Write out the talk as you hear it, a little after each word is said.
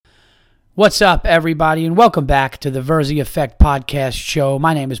What's up, everybody, and welcome back to the Verzi Effect podcast show.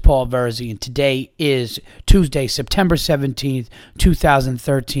 My name is Paul Verzi, and today is Tuesday, September 17th,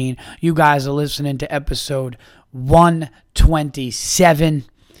 2013. You guys are listening to episode 127.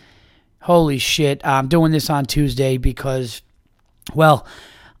 Holy shit, I'm doing this on Tuesday because, well,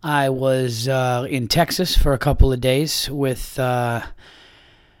 I was in Texas for a couple of days with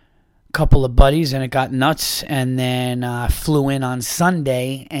couple of buddies, and it got nuts, and then flew in on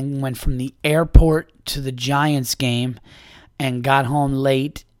Sunday and went from the airport to the Giants game and got home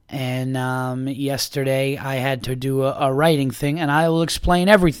late. And yesterday I had to do a writing thing, and I will explain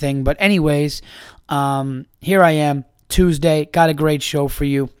everything. But anyways, here I am, Tuesday, got a great show for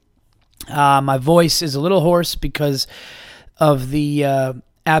you. My voice is a little hoarse because of the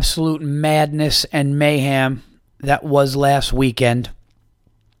absolute madness and mayhem that was last weekend.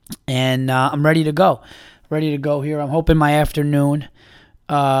 And I'm ready to go. Here. I'm hoping my afternoon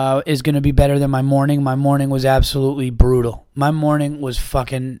is going to be better than my morning. My morning was absolutely brutal. My morning was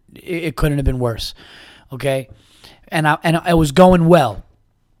fucking, it couldn't have been worse. Okay? And it was going well.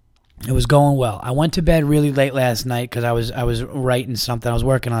 I went to bed really late last night because I was writing something. I was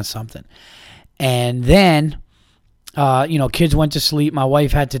working on something. And then kids went to sleep. My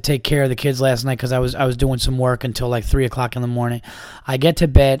wife had to take care of the kids last night because I was doing some work until like 3 o'clock in the morning. I get to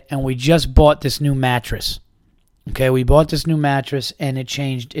bed, and we just bought this new mattress. Okay, we bought this new mattress, and it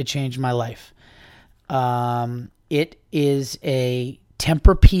changed my life. It is a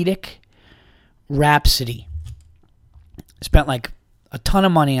Tempur-Pedic Rhapsody. Spent like a ton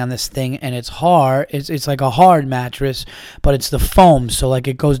of money on this thing, and it's hard. It's like a hard mattress, but it's the foam, so like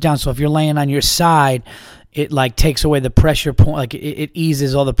it goes down. So if you're laying on your side, it like takes away the pressure point, like it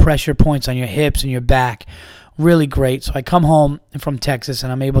eases all the pressure points on your hips and your back. Really great. So I come home from Texas,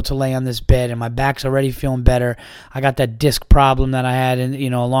 and I'm able to lay on this bed, and my back's already feeling better. I got that disc problem that I had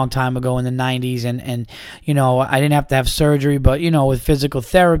a long time ago in the 90s, and I didn't have to have surgery, but with physical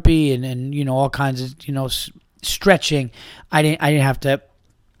therapy and all kinds of stretching, I didn't have to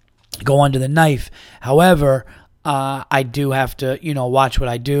go under the knife. However, I do have to, watch what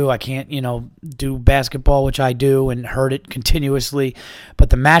I do. I can't, do basketball, which I do, and hurt it continuously.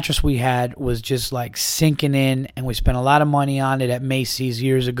 But the mattress we had was just like sinking in, and we spent a lot of money on it at Macy's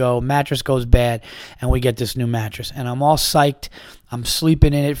years ago. Mattress goes bad, and we get this new mattress. And I'm all psyched. I'm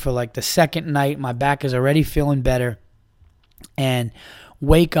sleeping in it for like the second night. My back is already feeling better. And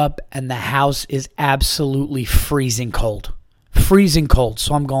wake up, and the house is absolutely freezing cold.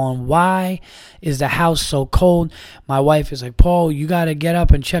 So I'm going, why is the house so cold? My wife is like, Paul, you got to get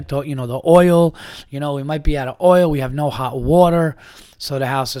up and check the oil. We might be out of oil. We have no hot water. So the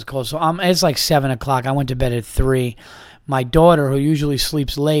house is cold. So it's like 7 o'clock. I went to bed at 3. My daughter, who usually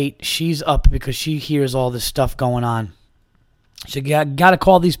sleeps late, she's up because she hears all this stuff going on. She got to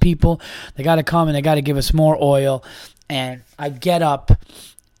call these people. They got to come, and they got to give us more oil. And I get up,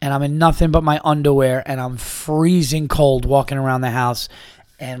 and I'm in nothing but my underwear, and I'm freezing cold walking around the house.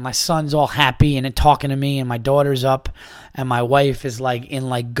 And my son's all happy and talking to me, and my daughter's up, and my wife is like in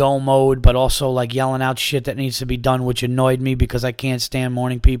like go mode, but also like yelling out shit that needs to be done, which annoyed me because I can't stand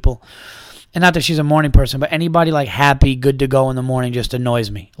morning people. And not that she's a morning person, but anybody like happy, good to go in the morning just annoys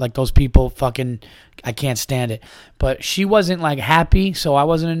me. Like those people I can't stand it. But she wasn't like happy, so I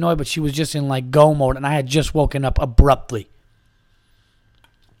wasn't annoyed, but she was just in like go mode, and I had just woken up abruptly.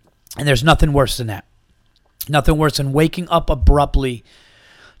 And there's nothing worse than that. Nothing worse than waking up abruptly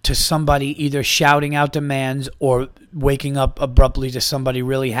to somebody either shouting out demands or waking up abruptly to somebody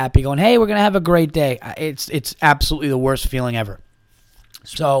really happy going, hey, we're going to have a great day. It's absolutely the worst feeling ever.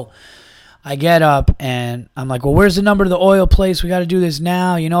 So I get up, and I'm like, well, where's the number to the oil place? We got to do this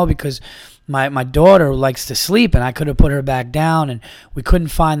now, because my daughter likes to sleep, and I could have put her back down, and we couldn't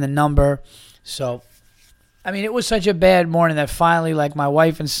find the number. So it was such a bad morning that finally, like, my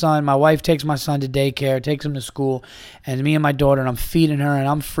wife takes my son to daycare, takes him to school, and me and my daughter, and I'm feeding her, and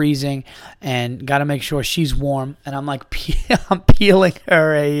I'm freezing, and got to make sure she's warm, and I'm like, I'm peeling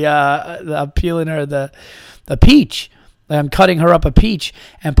her the peach. Like, I'm cutting her up a peach,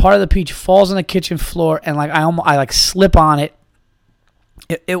 and part of the peach falls on the kitchen floor, and like I slip on it.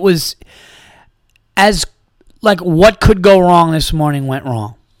 It was as like what could go wrong this morning went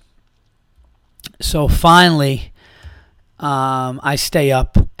wrong. So finally, I stay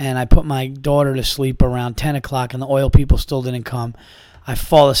up, and I put my daughter to sleep around 10 o'clock, and the oil people still didn't come. I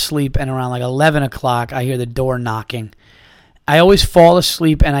fall asleep, and around like 11 o'clock, I hear the door knocking. I always fall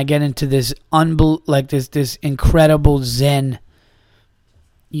asleep, and I get into this this incredible Zen,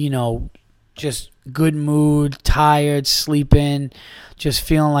 just good mood, tired, sleeping, just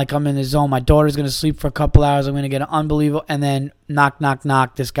feeling like I'm in the zone. My daughter's going to sleep for a couple hours. I'm going to get an unbelievable, and then knock, knock,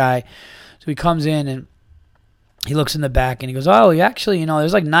 knock, this guy. So he comes in and he looks in the back and he goes, oh, actually,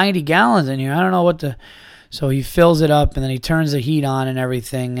 there's like 90 gallons in here. I don't know what the... So he fills it up, and then he turns the heat on and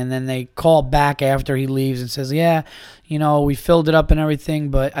everything, and then they call back after he leaves and says, yeah, we filled it up and everything,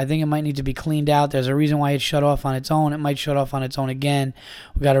 but I think it might need to be cleaned out. There's a reason why it shut off on its own. It might shut off on its own again.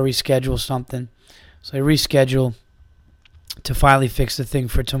 We got to reschedule something. So they reschedule to finally fix the thing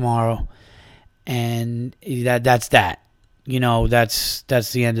for tomorrow, and that's that. That's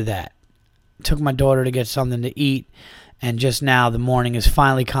the end of that. Took my daughter to get something to eat, and just now the morning is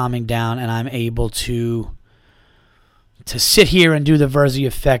finally calming down, and I'm able to sit here and do the Verzi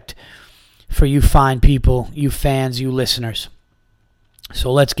Effect for you fine people, you fans, you listeners.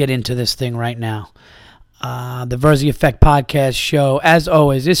 So let's get into this thing right now. The Verzi Effect podcast show, as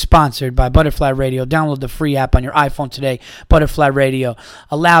always, is sponsored by Butterfly Radio. Download the free app on your iPhone today. Butterfly Radio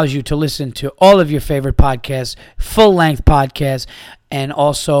allows you to listen to all of your favorite podcasts, full-length podcasts, and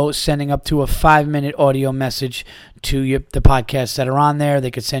also sending up to a 5-minute audio message to the podcasts that are on there.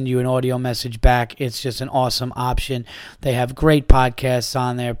 They could send you an audio message back. It's just an awesome option. They have great podcasts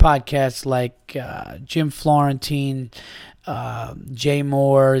on there. Podcasts like Jim Florentine, Jay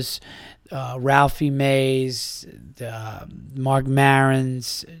Moore's, Ralphie Mays, Mark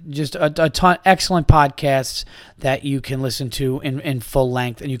Maron's, just a ton excellent podcasts that you can listen to in full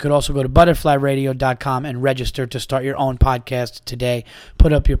length. And you could also go to butterflyradio.com and register to start your own podcast today.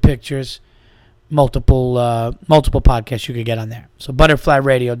 Put up your pictures. Multiple podcasts you could get on there. So Butterfly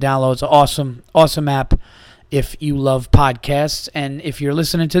Radio, downloads an awesome app if you love podcasts. And if you're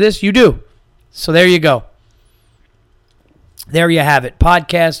listening to this, you do. So there you go. There you have it.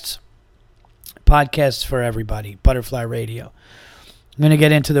 Podcasts for everybody. Butterfly Radio. I'm going to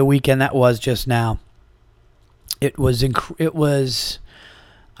get into the weekend that was just now. I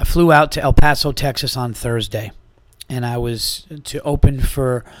flew out to El Paso, Texas on Thursday, and I was to open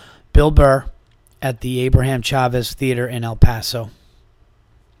for Bill Burr at the Abraham Chavez Theater in El Paso.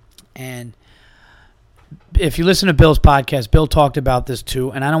 And if you listen to Bill's podcast, Bill talked about this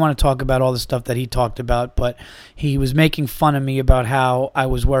too, and I don't want to talk about all the stuff that he talked about, but he was making fun of me about how I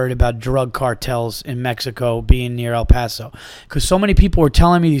was worried about drug cartels in Mexico being near El Paso, because so many people were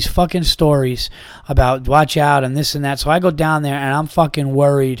telling me these fucking stories about watch out and this and that. So I go down there and I'm fucking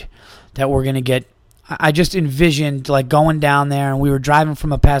worried that we're going to get... I just envisioned like going down there, and we were driving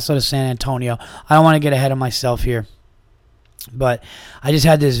from El Paso to San Antonio. I don't want to get ahead of myself here, but I just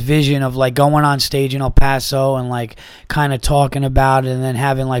had this vision of like going on stage in El Paso and like kind of talking about it, and then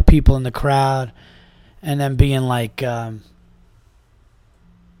having like people in the crowd, and then being like, oh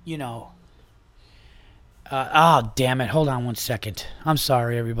damn it, hold on one second. I'm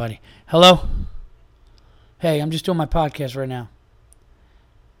sorry, everybody. Hello? Hey, I'm just doing my podcast right now.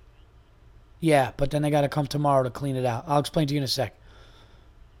 Yeah, but then they got to come tomorrow to clean it out. I'll explain to you in a sec.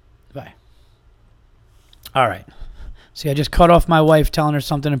 Bye. All right. See, I just cut off my wife telling her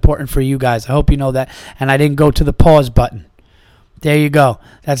something important for you guys. I hope you know that. And I didn't go to the pause button. There you go.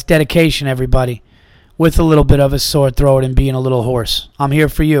 That's dedication, everybody. With a little bit of a sore throat and being a little hoarse. I'm here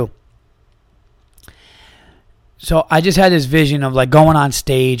for you. So I just had this vision of like going on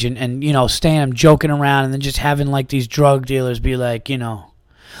stage and staying, joking around, and then just having like these drug dealers be like,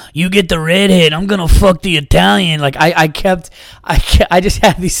 you get the redhead, I'm gonna fuck the Italian. Like I just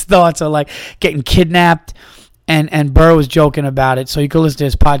had these thoughts of like getting kidnapped, and Burr was joking about it. So you can listen to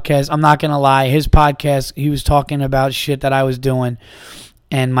his podcast. I'm not gonna lie, his podcast, he was talking about shit that I was doing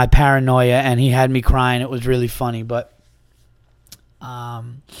and my paranoia, and he had me crying. It was really funny, but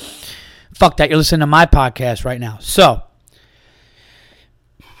fuck that. You're listening to my podcast right now. So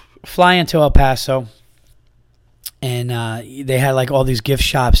fly into El Paso. And they had like all these gift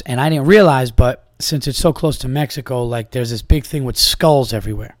shops, and I didn't realize, but since it's so close to Mexico, like there's this big thing with skulls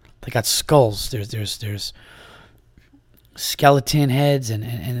everywhere. They got skulls. There's skeleton heads and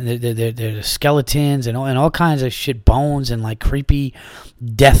there's skeletons and all kinds of shit, bones and like creepy,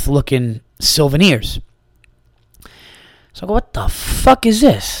 death-looking souvenirs. So I go, what the fuck is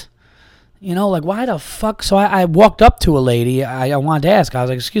this? Like why the fuck? So I walked up to a lady. I wanted to ask. I was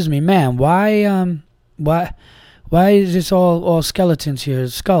like, excuse me, ma'am, why is this all skeletons here,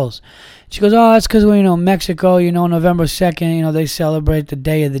 skulls? She goes, oh, that's because, Mexico, November 2nd, they celebrate the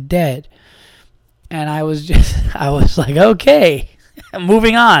Day of the Dead. And I was like, okay,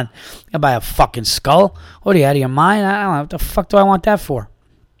 moving on. I buy a fucking skull. What are you, out of your mind? I don't know. What the fuck do I want that for?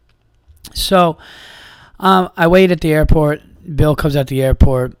 So I wait at the airport. Bill comes at the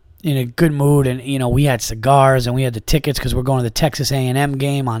airport, in a good mood, and we had cigars and we had the tickets because we're going to the Texas A&M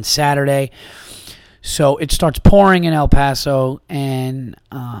game on Saturday. So it starts pouring in El Paso, and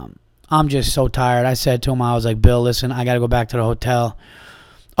I'm just so tired. I said to him, I was like, Bill, listen, I got to go back to the hotel.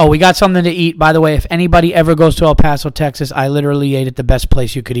 Oh, we got something to eat. By the way, if anybody ever goes to El Paso, Texas, I literally ate at the best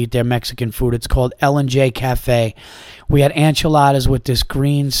place you could eat their Mexican food. It's called L&J Cafe. We had enchiladas with this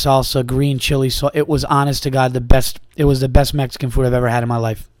green salsa, green chili sauce. It was, honest to God, the best. It was the best Mexican food I've ever had in my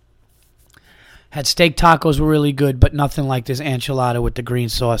life. Had steak tacos were really good, but nothing like this enchilada with the green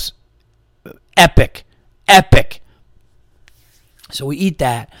sauce. Epic. So we eat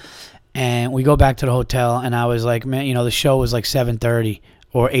that, and we go back to the hotel, and I was like, man, the show was like 7:30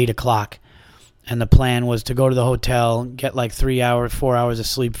 or 8 o'clock, and the plan was to go to the hotel, get like 4 hours of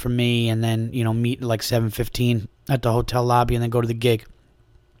sleep for me, and then, meet at like 7:15 at the hotel lobby, and then go to the gig.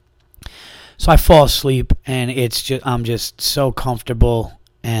 So I fall asleep, and I'm just so comfortable,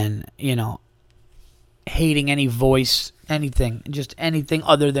 and, hating any voice, anything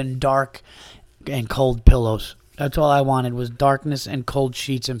other than dark and cold pillows. That's all I wanted, was darkness and cold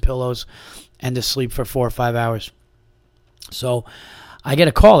sheets and pillows, and to sleep for 4 or 5 hours. So I get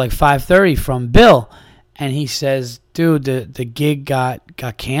a call like 5:30 from Bill, and he says, dude, the gig got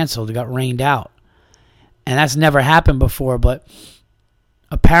canceled. It got rained out. And that's never happened before, but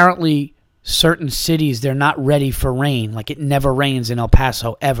apparently certain cities, they're not ready for rain. Like, it never rains in El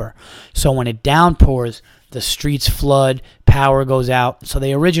Paso ever. So when it downpours, the streets flood, power goes out. So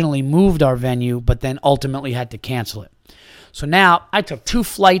they originally moved our venue, but then ultimately had to cancel it. So now I took 2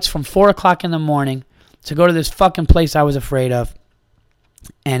 flights from 4 o'clock in the morning to go to this fucking place I was afraid of,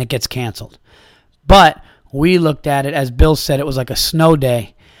 and it gets canceled. But we looked at it, as Bill said, it was like a snow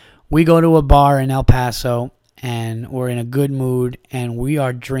day. We go to a bar in El Paso, and we're in a good mood, and we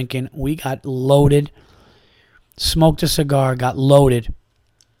are drinking. We got loaded, smoked a cigar, got loaded,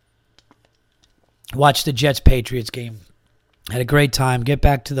 watched the Jets-Patriots game, had a great time, get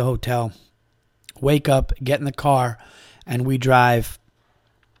back to the hotel, wake up, get in the car, and we drive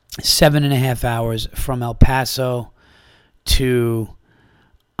 7.5 hours from El Paso to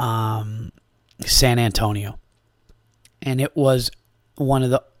San Antonio. And it was one of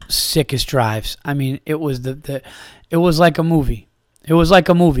the sickest drives. I mean, it was it was like a movie. It was like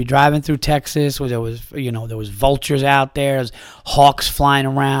a movie driving through Texas, where there was vultures out there, there's hawks flying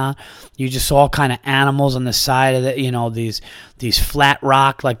around. You just saw all kind of animals on the side of these flat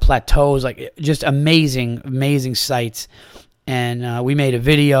rock like plateaus, like just amazing sights. And we made a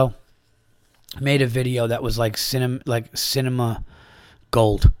video that was like cinema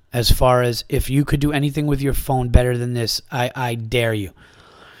gold. As far as, if you could do anything with your phone better than this, I dare you.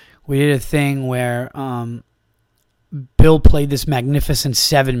 We did a thing where Bill played this Magnificent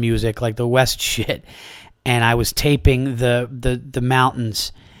Seven music, like the West shit, and I was taping the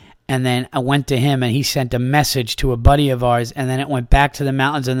mountains, and then I went to him, and he sent a message to a buddy of ours, and then it went back to the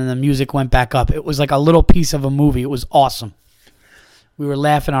mountains, and then the music went back up. It was like a little piece of a movie. It was awesome. We were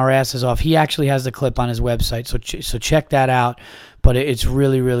laughing our asses off. He actually has the clip on his website, so check that out. But it's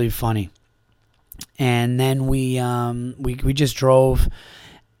really, really funny. And then we just drove,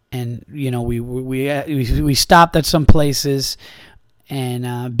 and we stopped at some places,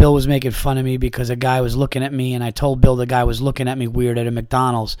 and Bill was making fun of me because a guy was looking at me, and I told Bill the guy was looking at me weird at a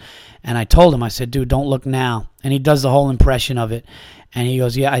McDonald's, and I told him, I said, dude, don't look now. And he does the whole impression of it. And he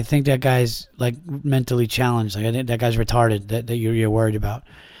goes, yeah, I think that guy's like mentally challenged. Like, I think that guy's retarded that you're worried about.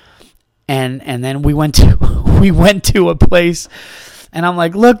 And then we went to a place, and I'm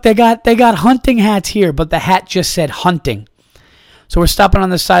like, look, they got hunting hats here, but the hat just said hunting. So we're stopping on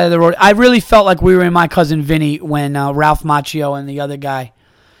the side of the road. I really felt like we were in My Cousin Vinny when Ralph Macchio and the other guy,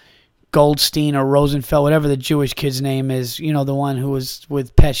 Goldstein or Rosenfeld, whatever the Jewish kid's name is, the one who was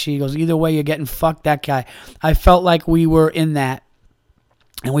with Pesci, he goes, either way, you're getting fucked, that guy. I felt like we were in that.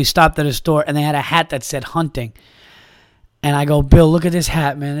 And we stopped at a store, and they had a hat that said hunting. And I go, Bill, look at this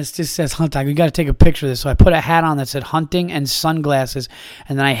hat, man. This just says hunting. We got to take a picture of this. So I put a hat on that said hunting and sunglasses,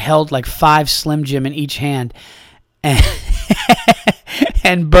 and then I held like 5 Slim Jim in each hand. And,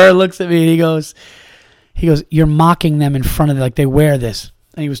 and Burr looks at me, and he goes, you're mocking them in front of them, like they wear this.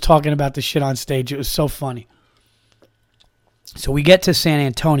 And he was talking about the shit on stage. It was so funny. So we get to San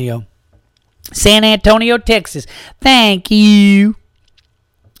Antonio, Texas. Thank you.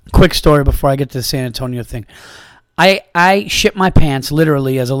 Quick story before I get to the San Antonio thing. I shit my pants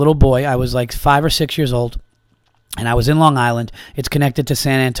literally as a little boy. I was like 5 or 6 years old, and I was in Long Island. It's connected to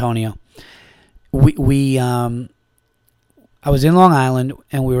San Antonio. I was in Long Island,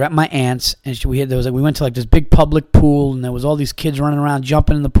 and we were at my aunt's, and we went to like this big public pool, and there was all these kids running around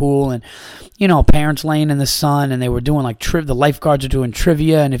jumping in the pool, and parents laying in the sun, and they were doing like the lifeguards are doing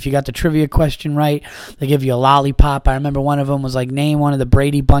trivia, and if you got the trivia question right, they give you a lollipop. I remember one of them was like, name one of the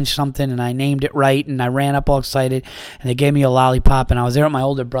Brady Bunch something, and I named it right, and I ran up all excited, and they gave me a lollipop, and I was there with my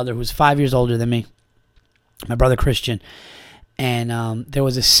older brother, who was 5 years older than me, my brother Christian, and there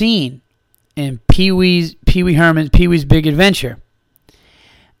was a scene in Pee Wee's Big Adventure,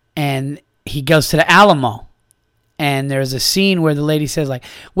 and he goes to the Alamo, and there's a scene where the lady says like,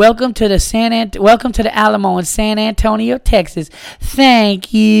 welcome to the Alamo in San Antonio, Texas,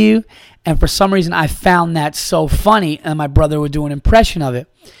 thank you. And for some reason I found that so funny, and my brother would do an impression of it.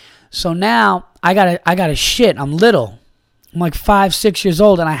 So now I gotta shit. I'm little. I'm like 5, 6 years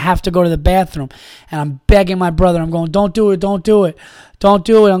old, and I have to go to the bathroom, and I'm begging my brother. I'm going, don't do it. I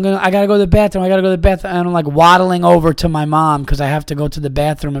gotta go to the bathroom. And I'm like waddling over to my mom because I have to go to the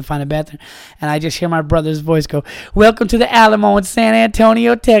bathroom and find a bathroom. And I just hear my brother's voice go, welcome to the Alamo in San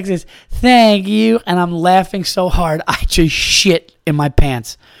Antonio, Texas. Thank you. And I'm laughing so hard, I just shit in my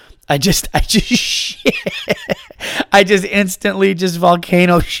pants. I just shit. I just instantly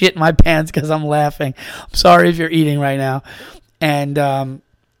volcano shit in my pants because I'm laughing. I'm sorry if you're eating right now. And I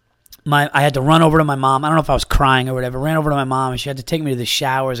had to run over to my mom. I don't know if I was crying or whatever. Ran over to my mom, and she had to take me to the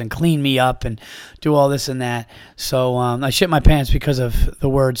showers and clean me up and do all this and that. So I shit my pants because of the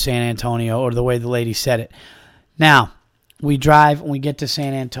word San Antonio, or the way the lady said it. Now, we drive and we get to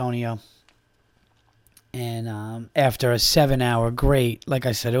San Antonio. And after a 7-hour great, like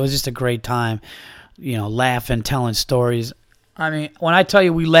I said, it was just a great time, laughing, telling stories. I mean, when I tell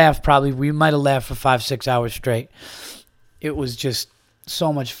you we laughed, we might have laughed for 5-6 hours straight. It was just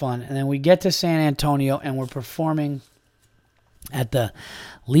so much fun. And then we get to San Antonio, and we're performing at the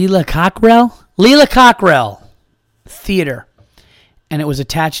Leela Cockrell Theater. And it was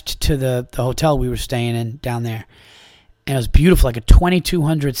attached to the hotel we were staying in down there. And it was beautiful, like a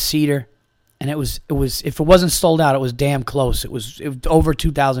 2,200 seater. And it was if it wasn't sold out, it was damn close. It was over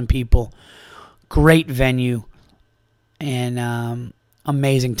 2,000 people. Great venue. And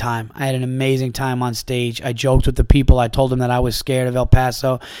amazing time. I had an amazing time on stage. I joked with the people. I told them that I was scared of El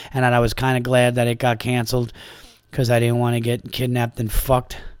Paso and that I was kind of glad that it got canceled because I didn't want to get kidnapped and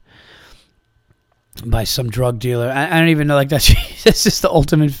fucked by some drug dealer. I don't even know, like that's just the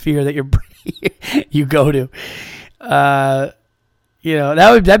ultimate fear that you go to.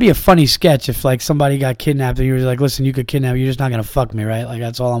 That'd be a funny sketch if like somebody got kidnapped and you were like, listen, you could kidnap me, you're just not gonna fuck me, right? Like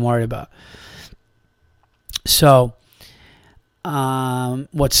that's all I'm worried about. So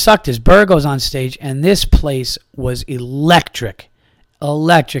what sucked is Burgo's on stage, and this place was electric.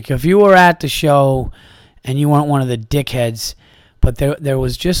 If you were at the show and you weren't one of the dickheads, but there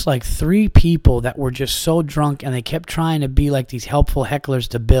was just like 3 people that were just so drunk, and they kept trying to be like these helpful hecklers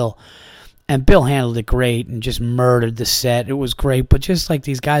to Bill. And Bill handled it great and just murdered the set. It was great. But just like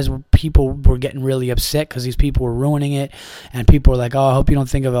these guys, people were getting really upset because these people were ruining it. And people were like, oh, I hope you don't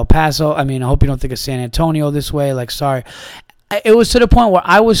think of El Paso. I hope you don't think of San Antonio this way. Like, sorry. It was to the point where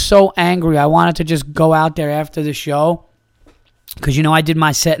I was so angry. I wanted to just go out there after the show. Because, I did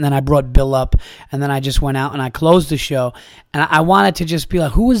my set, and then I brought Bill up. And then I just went out and I closed the show. And I wanted to just be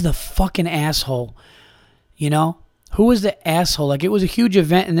like, who was the fucking asshole? Who was the asshole? Like, it was a huge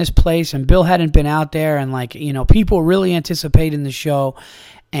event in this place, and Bill hadn't been out there, and like, people were really anticipating the show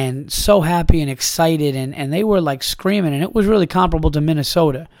and so happy and excited, and they were like screaming, and it was really comparable to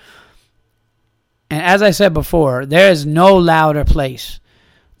Minnesota. And as I said before, there is no louder place.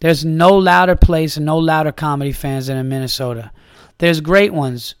 There's no louder place and no louder comedy fans than in Minnesota. There's great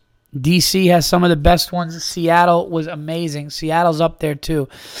ones. DC has some of the best ones. Seattle was amazing. Seattle's up there too.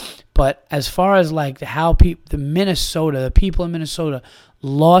 But as far as like how the people in Minnesota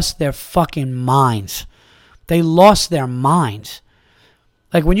lost their fucking minds. They lost their minds.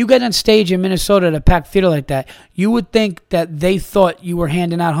 Like when you get on stage in Minnesota at a packed theater like that, you would think that they thought you were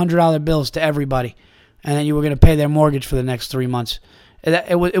handing out $100 bills to everybody, and then you were going to pay their mortgage for the next 3 months.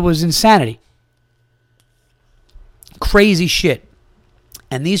 It was insanity. Crazy shit.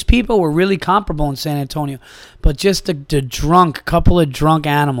 And these people were really comparable in San Antonio, but just the couple of drunk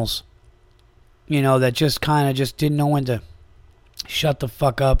animals, that just kind of just didn't know when to shut the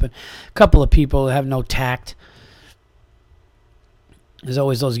fuck up. And a couple of people that have no tact. There's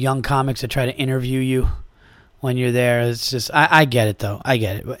always those young comics that try to interview you when you're there. It's just, I get it though. I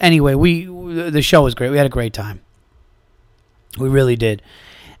get it. But anyway, the show was great. We had a great time. We really did.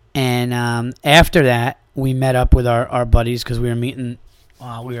 And after that, we met up with our buddies because we were meeting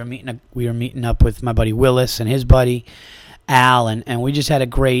up with my buddy Willis and his buddy Al, and we just had a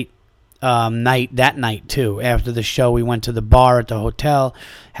great that night too. After the show, we went to the bar at the hotel,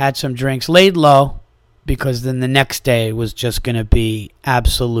 had some drinks, laid low, because then the next day was just going to be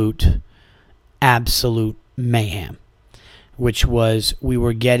absolute mayhem, which was we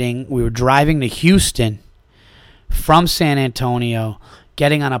were driving to Houston from San Antonio,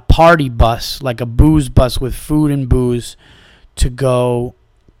 getting on a party bus, like a booze bus with food and booze, to go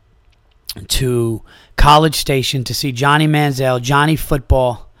to College Station to see Johnny Manziel, Johnny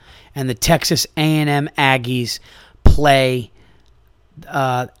Football, and the Texas A&M Aggies play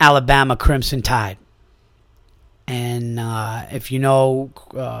Alabama Crimson Tide. And if you know,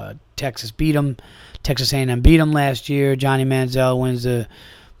 Texas A&M beat them last year. Johnny Manziel wins the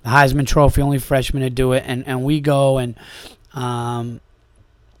Heisman Trophy, only freshman to do it. And we go and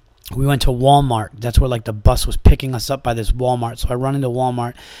we went to Walmart. That's where like the bus was picking us up by this Walmart. So I run into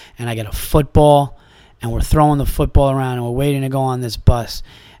Walmart and I get a football, and we're throwing the football around and we're waiting to go on this bus.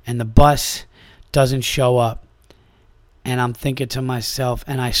 And the bus doesn't show up. And I'm thinking to myself,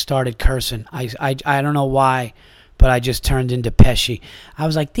 and I started cursing. I don't know why, but I just turned into Pesci. I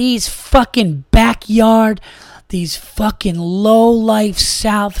was like, these fucking backyard, these fucking low-life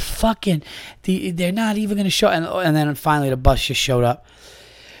South fucking, they're not even going to show. And then finally the bus just showed up.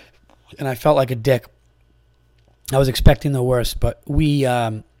 And I felt like a dick. I was expecting the worst, but we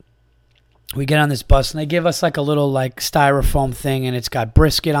get on this bus, and they give us like a little like styrofoam thing, and it's got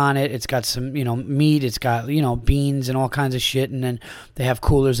brisket on it. It's got some, meat. It's got, beans and all kinds of shit. And then they have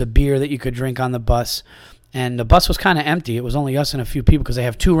coolers of beer that you could drink on the bus. And the bus was kind of empty. It was only us and a few people because they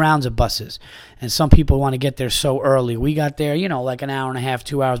have 2 rounds of buses. And some people want to get there so early. We got there, like an hour and a half,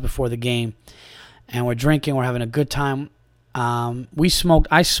 2 hours before the game. And we're drinking. We're having a good time.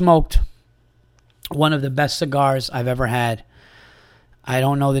 I smoked one of the best cigars I've ever had. I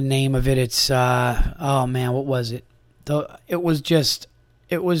don't know the name of it. It's, what was it?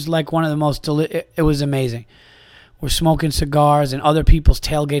 It was like one of the most, it was amazing. We're smoking cigars and other people's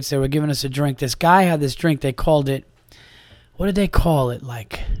tailgates. They were giving us a drink. This guy had this drink. They called it, what did they call it?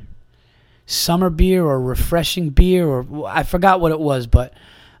 Like summer beer or refreshing beer, or I forgot what it was. But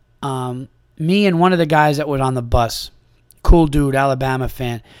me and one of the guys that was on the bus, cool dude, Alabama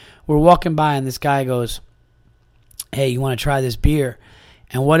fan, we're walking by and this guy goes, hey, you want to try this beer?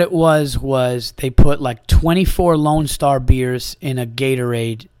 And what it was they put like 24 Lone Star beers in a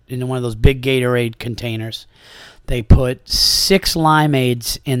Gatorade, in one of those big Gatorade containers. They put 6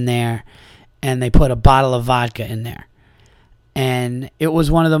 limeades in there, and they put a bottle of vodka in there. And it was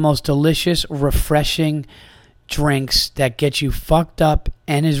one of the most delicious, refreshing drinks that gets you fucked up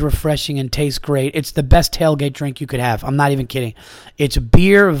and is refreshing and tastes great. It's the best tailgate drink you could have. I'm not even kidding. It's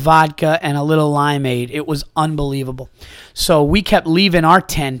beer, vodka, and a little limeade. It was unbelievable. So we kept leaving our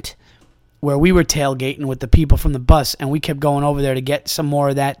tent where we were tailgating with the people from the bus, and we kept going over there to get some more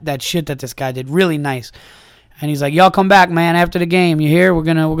of that shit that this guy did. Really nice. And he's like, y'all come back, man, after the game. You hear? We're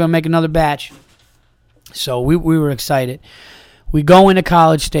gonna make another batch. So we were excited. We go into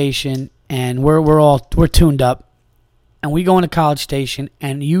College Station, and we're tuned up. And we go into College Station,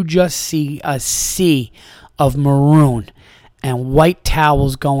 and you just see a sea of maroon and white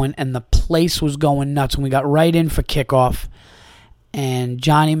towels going, and the place was going nuts. And we got right in for kickoff, and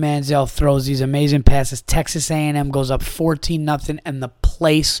Johnny Manziel throws these amazing passes. Texas A&M goes up 14-0, and the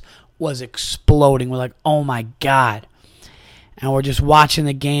place was exploding. We're like, oh my God. And we're just watching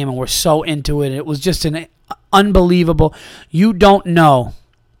the game, and we're so into it. It was just an unbelievable. You don't know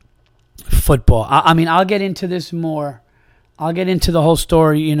football. I mean, I'll get into this more. I'll get into the whole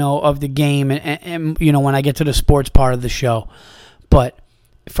story, of the game and when I get to the sports part of the show. But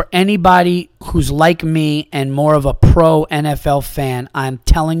for anybody who's like me and more of a pro NFL fan, I'm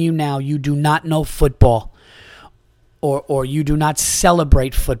telling you now, you do not know football. Or you do not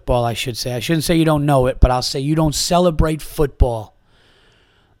celebrate football, I should say. I shouldn't say you don't know it, but I'll say you don't celebrate football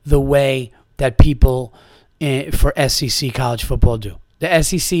the way that people for SEC college football do. The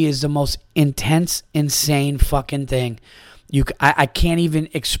SEC is the most intense, insane fucking thing. I can't even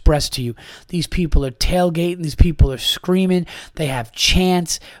express to you. These people are tailgating. These people are screaming. They have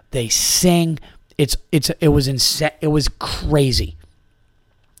chants. They sing. It was insane. It was crazy.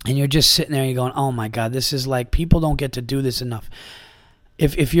 And you're just sitting there and you're going, oh my God, this is like, people don't get to do this enough.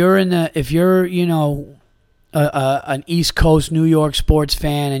 If you're an East Coast New York sports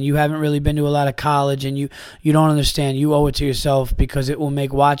fan and you haven't really been to a lot of college and you don't understand, you owe it to yourself, because it will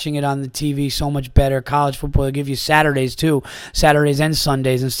make watching it on the TV so much better. College football will give you Saturdays too, Saturdays and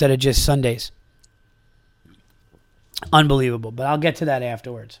Sundays instead of just Sundays. Unbelievable, but I'll get to that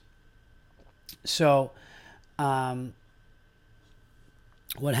afterwards. So,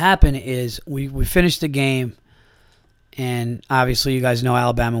 what happened is we finished the game, And obviously, you guys know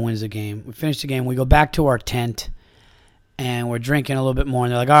Alabama wins the game. We finish the game. We go back to our tent, and we're drinking a little bit more.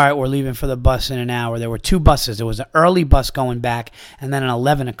 And they're like, all right, we're leaving for the bus in an hour. There were 2 buses. There was an early bus going back and then an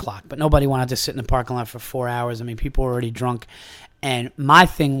 11 o'clock. But nobody wanted to sit in the parking lot for 4 hours. I mean, people were already drunk. And my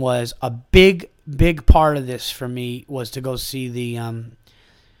thing was a big part of this for me was to go see the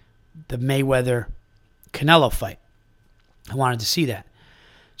Mayweather-Canelo fight. I wanted to see that.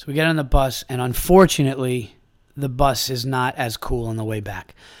 So we get on the bus, and unfortunately, the bus is not as cool on the way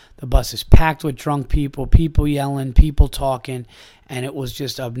back. The bus is packed with drunk people yelling, people talking, and it was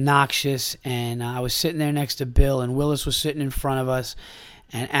just obnoxious. And I was sitting there next to Bill, and Willis was sitting in front of us,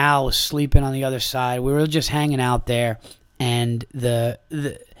 and Al was sleeping on the other side. We were just hanging out there, and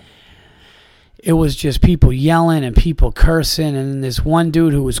it was just people yelling and people cursing, and this one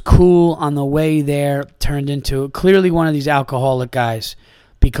dude who was cool on the way there turned into clearly one of these alcoholic guys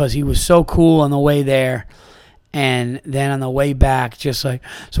because he was so cool on the way there. And then on the way back, just like,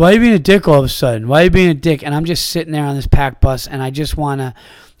 so why are you being a dick all of a sudden? Why are you being a dick? And I'm just sitting there on this packed bus, and I just want to,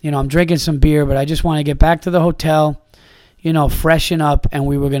 I'm drinking some beer, but I just want to get back to the hotel, freshen up, and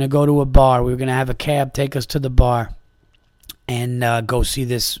we were going to go to a bar. We were going to have a cab take us to the bar and go see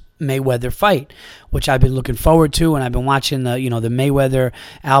this Mayweather fight, which I've been looking forward to, and I've been watching the the Mayweather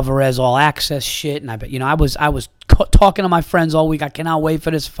Alvarez All Access shit, and I was talking to my friends all week. I cannot wait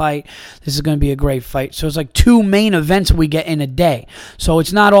for this fight. This is going to be a great fight. So it's like 2 main events we get in a day. So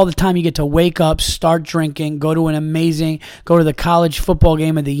it's not all the time you get to wake up, start drinking, go to the college football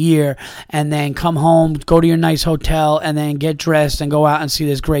game of the year, and then come home, go to your nice hotel, and then get dressed and go out and see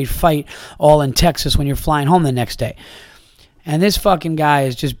this great fight all in Texas when you're flying home the next day. And this fucking guy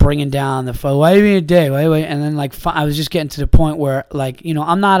is just bringing down the phone. Why are you being a dick? Why? And then I was just getting to the point where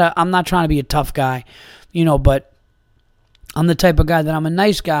I'm not trying to be a tough guy, but I'm the type of guy that I'm a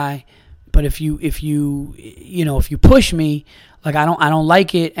nice guy. But if you push me, I don't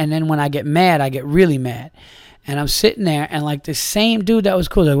like it. And then when I get mad, I get really mad. And I'm sitting there, and the same dude that was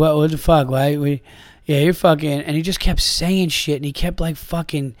cool, what the fuck? Why? Yeah, you're fucking, and he just kept saying shit, and he kept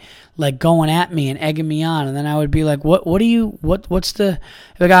fucking going at me and egging me on, and then I would be like, what's the,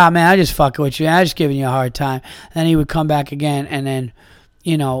 man, I just fucking with you, I just giving you a hard time. And then he would come back again, and then,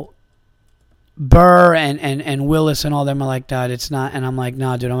 Burr and Willis and all them are like, dude, it's not, and I'm like,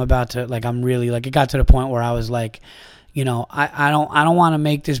 no, dude, I'm about to, I'm really, it got to the point where I was like, I don't want to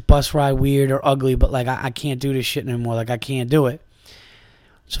make this bus ride weird or ugly, but I can't do this shit anymore, I can't do it.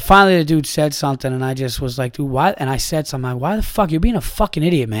 So finally the dude said something, and I just was like, dude, why? And I said something, why the fuck? You're being a fucking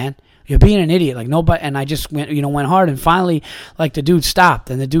idiot, man. You're being an idiot. Nobody, and I just went hard, and finally, the dude stopped,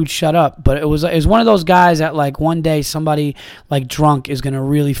 and the dude shut up. But it was one of those guys that, one day somebody, drunk is going to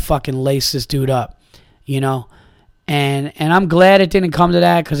really fucking lace this dude up, And I'm glad it didn't come to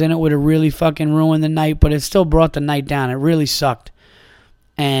that, because then it would have really fucking ruined the night, but it still brought the night down. It really sucked.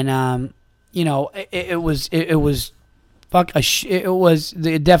 And, it was it was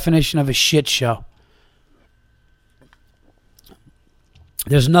the definition of a shit show.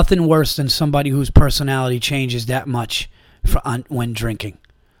 There's nothing worse than somebody whose personality changes that much when drinking.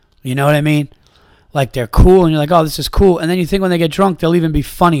 You know what I mean? They're cool, and you're like, oh, this is cool. And then you think when they get drunk, they'll even be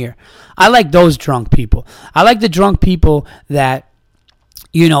funnier. I like those drunk people. I like the drunk people that,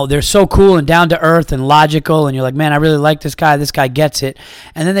 they're so cool and down to earth and logical, and you're like, man, I really like this guy. This guy gets it.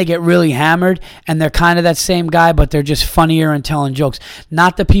 And then they get really hammered, and they're kind of that same guy, but they're just funnier and telling jokes.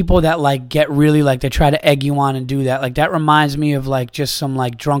 Not the people that get really they try to egg you on and do that. That reminds me of just some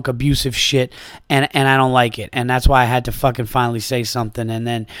drunk abusive shit, and I don't like it. And that's why I had to fucking finally say something. And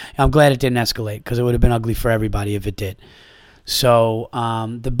then I'm glad it didn't escalate, because it would have been ugly for everybody if it did. So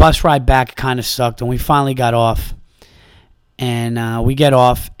the bus ride back kind of sucked, and we finally got off. And we get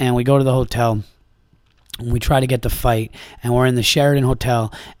off, and we go to the hotel, and we try to get the fight, and we're in the Sheraton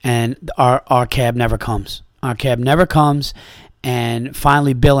Hotel, and our cab never comes. Our cab never comes, and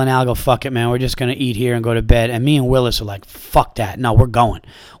finally Bill and Al go, fuck it, man, we're just going to eat here and go to bed. And me and Willis are like, fuck that. No, we're going.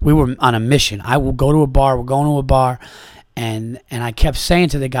 We were on a mission. I will go to a bar. We're going to a bar. And I kept saying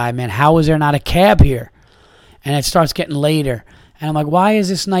to the guy, man, how is there not a cab here? And it starts getting later. And I'm like, why is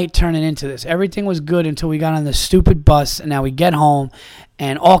this night turning into this? Everything was good until we got on this stupid bus, and now we get home,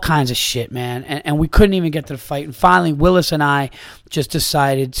 and all kinds of shit, man. And we couldn't even get to the fight. And finally, Willis and I just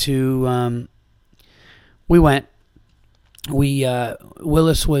decided to, we went.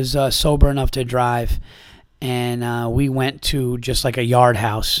 Willis was sober enough to drive, and we went to just a yard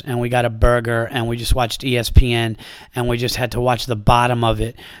house, and we got a burger, and we just watched ESPN, and we just had to watch the bottom of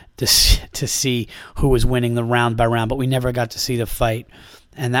it to see who was winning the round by round, but we never got to see the fight.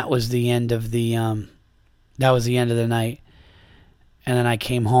 And that was the end of the night. And then I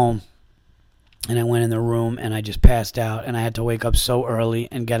came home, And I went in the room and I just passed out, and I had to wake up so early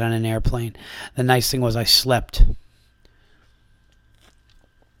and get on an airplane. The nice thing was I slept.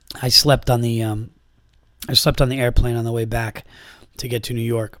 I slept on the airplane on the way back to get to New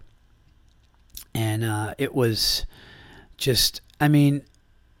York. And it was just, I mean,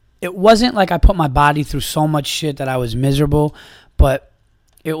 it wasn't like I put my body through so much shit that I was miserable, but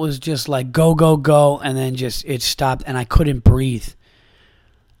it was just like go, go, go, and then just it stopped, and I couldn't breathe.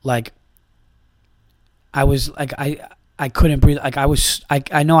 Like, I was like, I couldn't breathe. Like,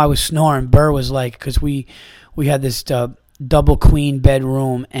 I know I was snoring. Burr was like, because we had this double queen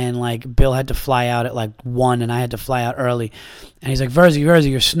bedroom, and like Bill had to fly out at like 1, and I had to fly out early, and he's like, Verzi,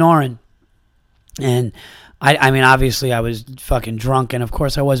 you're snoring. And I mean, obviously I was fucking drunk, and of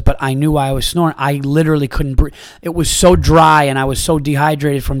course I was, but I knew why I was snoring. I literally couldn't breathe. It was so dry, and I was so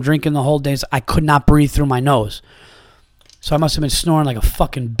dehydrated from drinking the whole day, so I could not breathe through my nose. So I must have been snoring like a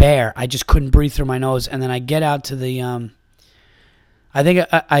fucking bear. I just couldn't breathe through my nose. And then I get out to the, I think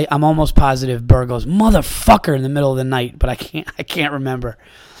I'm almost positive Burr goes, motherfucker, in the middle of the night, but I can't remember.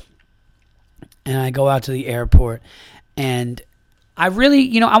 And I go out to the airport, and I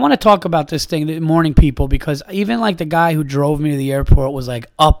really, I want to talk about this thing, the morning people, because even like the guy who drove me to the airport was like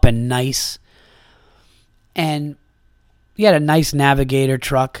up and nice. And he had a nice Navigator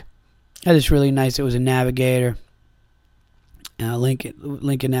truck. Had this really nice, it was a Navigator.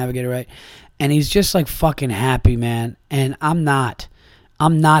 Lincoln Navigator, right? And he's just like fucking happy, man. And I'm not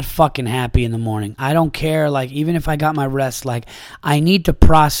fucking happy in the morning. I don't care, like, even if I got my rest, like, I need to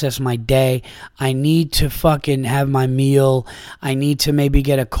process my day. I need to fucking have my meal. I need to maybe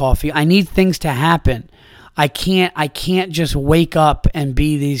get a coffee. I need things to happen. I can't just wake up and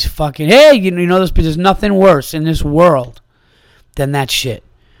be these fucking, hey, there's nothing worse in this world than that shit.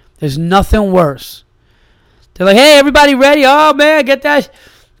 There's nothing worse. They're like, hey, everybody ready? Oh, man, get that.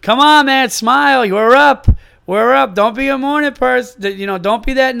 Come on, man, smile. We're up. We're up. Don't be a morning person. Don't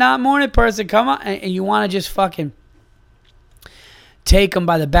be that not morning person. Come on. And you want to just fucking take them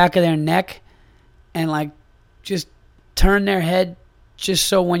by the back of their neck and, like, just turn their head just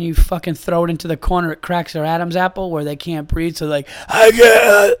so when you fucking throw it into the corner, it cracks their Adam's apple where they can't breathe. So, like,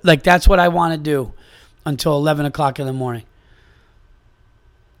 that's what I want to do until 11 o'clock in the morning.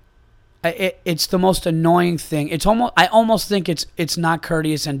 It's the most annoying thing. I almost think it's not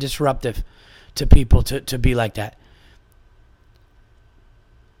courteous and disruptive to people to be like that.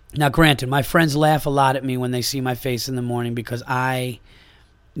 Now, granted, my friends laugh a lot at me when they see my face in the morning because I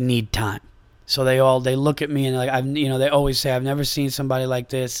need time. So they look at me and like they always say, I've never seen somebody like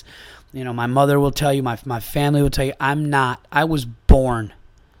this. My mother will tell you, my family will tell you, I'm not. I was born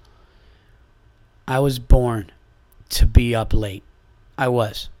to be up late. I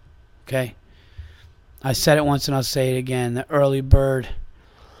was. Okay? I said it once and I'll say it again. The early bird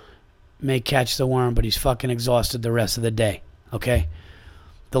may catch the worm, but he's fucking exhausted the rest of the day. Okay?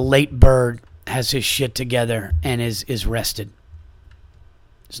 The late bird has his shit together and is rested.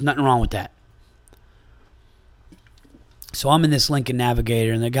 There's nothing wrong with that. So I'm in this Lincoln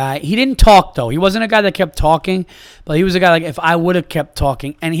Navigator, and the guy, he didn't talk, though. He wasn't a guy that kept talking, but he was a guy like, if I would have kept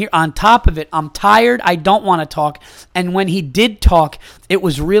talking. And here, on top of it, I'm tired. I don't want to talk. And when he did talk, it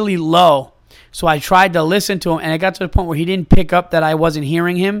was really low. So I tried to listen to him, and it got to the point where he didn't pick up that I wasn't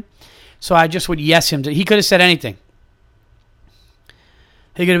hearing him. So I just would yes him. He could have said anything.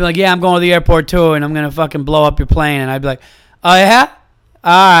 He could have been like, yeah, I'm going to the airport, too, and I'm going to fucking blow up your plane. And I'd be like, oh, yeah?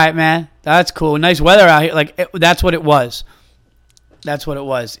 All right, man. That's cool. Nice weather out here. Like, that's what it was. That's what it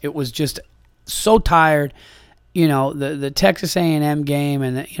was. It was just so tired. The Texas A&M game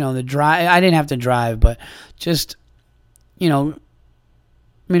and, the drive. I didn't have to drive, but just, I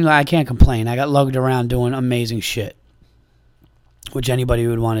can't complain. I got lugged around doing amazing shit, which anybody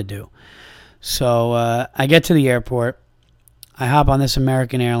would want to do. So I get to the airport. I hop on this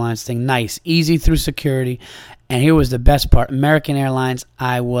American Airlines thing. Nice. Easy through security. And here was the best part. American Airlines,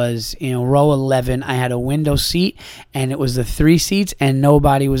 I was, row 11. I had a window seat, and it was the 3 seats, and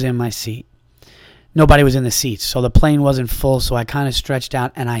nobody was in my seat. Nobody was in the seats. So the plane wasn't full, so I kind of stretched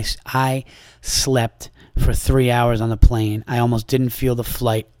out, and I slept for 3 hours on the plane. I almost didn't feel the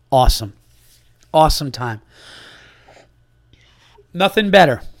flight. Awesome. Awesome time. Nothing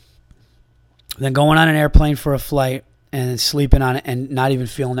better than going on an airplane for a flight and sleeping on it and not even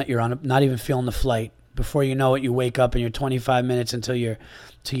feeling that not even feeling the flight. Before you know it, you wake up and you're 25 minutes until you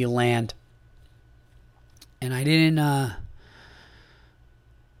land. And I didn't.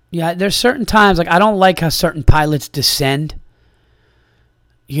 There's certain times, like, I don't like how certain pilots descend.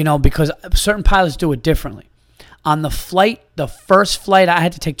 Because certain pilots do it differently. On the first flight, I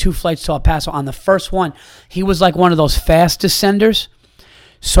had to take 2 flights to El Paso. On the first one, he was like one of those fast descenders.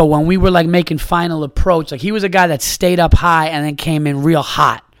 So when we were like making final approach, like he was a guy that stayed up high and then came in real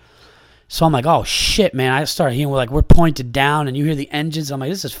hot. So I'm like, oh shit, man. I started hearing we're pointed down and you hear the engines. I'm like,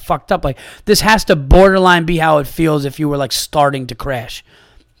 this is fucked up. Like this has to borderline be how it feels if you were like starting to crash.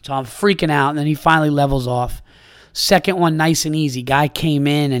 So I'm freaking out, and then he finally levels off. Second one, nice and easy. Guy came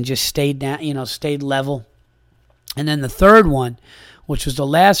in and just stayed down, stayed level. And then the third one, which was the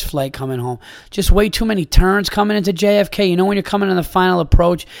last flight coming home, just way too many turns coming into JFK. You know when you're coming on the final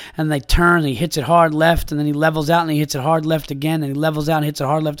approach and they turn and he hits it hard left and then he levels out and he hits it hard left again and he levels out and hits it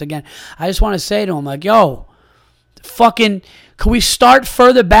hard left again. I just want to say to him, like, yo, fucking, can we start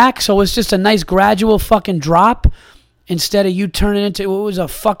further back so it's just a nice gradual fucking drop instead of you turning into, it was a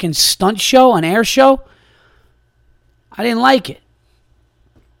fucking stunt show, an air show? I didn't like it.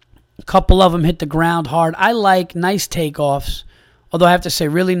 A couple of them hit the ground hard. I like nice takeoffs. Although I have to say,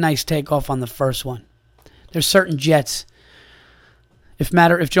 really nice takeoff on the first one. There's certain jets. If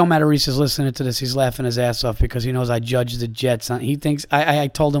Joe Matarese is listening to this, he's laughing his ass off because he knows I judge the jets. He thinks I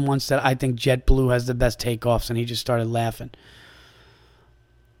told him once that I think JetBlue has the best takeoffs, and he just started laughing.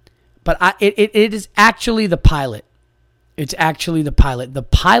 But it is actually the pilot. It's actually the pilot. The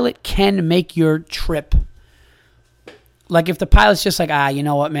pilot can make your trip. Like if the pilot's just like, you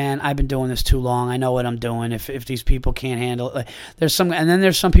know what, man, I've been doing this too long. I know what I'm doing. If these people can't handle it, and then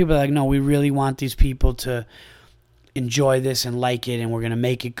there's some people that are like, no, we really want these people to enjoy this and like it, and we're gonna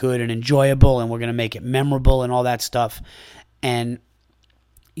make it good and enjoyable, and we're gonna make it memorable and all that stuff. And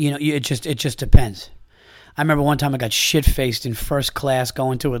it just depends. I remember one time I got shit faced in first class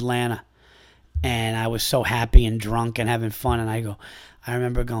going to Atlanta, and I was so happy and drunk and having fun, and I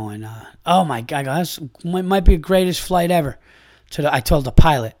remember going, oh my God, this might be the greatest flight ever. I told the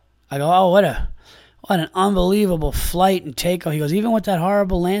pilot, I go, oh, what an unbelievable flight and takeoff. He goes, even with that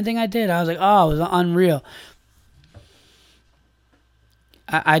horrible landing I did? I was like, oh, it was unreal.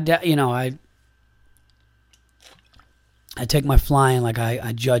 I take my flying like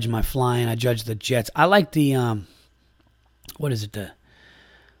I judge my flying. I judge the jets. I like the, what is it, the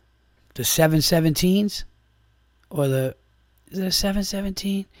 717s or is it a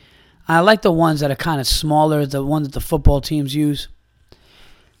 717? I like the ones that are kind of smaller, the ones that the football teams use.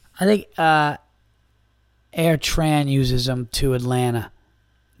 I think AirTran uses them to Atlanta.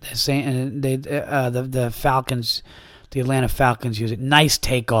 They're saying the Falcons, the Atlanta Falcons use it. Nice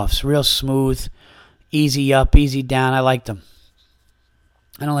takeoffs, real smooth, easy up, easy down. I like them.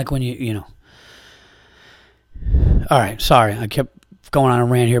 I don't like when you. All right, sorry, I kept going on a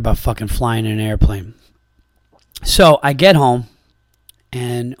rant here about fucking flying in an airplane. So I get home,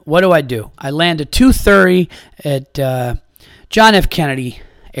 and what do? I land at 2:30 at John F. Kennedy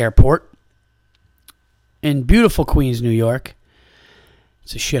Airport in beautiful Queens, New York.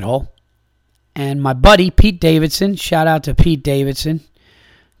 It's a shithole. And my buddy, Pete Davidson, shout out to Pete Davidson.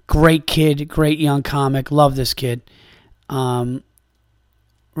 Great kid, great young comic. Love this kid.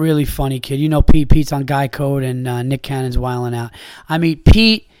 Really funny kid. You know Pete. Pete's on Guy Code, and Nick Cannon's Wildin' Out. I meet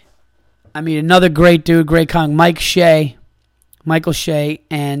Pete. I meet another great dude, great comic, Michael Shea,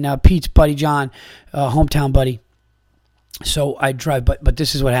 and Pete's buddy, John, hometown buddy. So I drive, but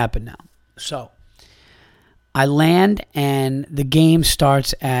this is what happened now. So I land, and the game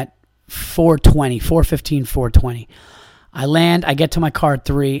starts at 4:20. I land, I get to my car at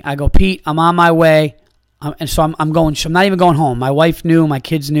 3. I go, Pete, I'm on my way. And so I'm going. I'm not even going home. My wife knew. My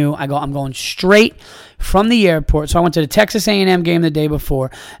kids knew. I'm going straight from the airport. So I went to the Texas A&M game the day before.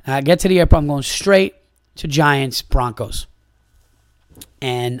 I get to the airport. I'm going straight to Giants Broncos.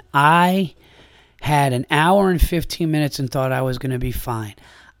 And I had an hour and 15 minutes and thought I was going to be fine.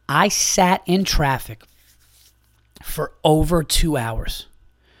 I sat in traffic for over 2 hours.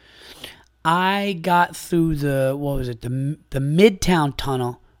 I got through the Midtown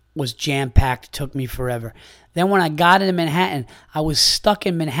Tunnel. Was jam-packed, took me forever. Then when I got into Manhattan, I was stuck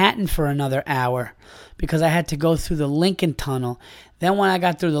in Manhattan for another hour because I had to go through the Lincoln Tunnel. Then when I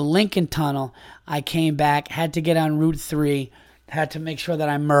got through the Lincoln Tunnel, I came back, had to get on Route 3, had to make sure that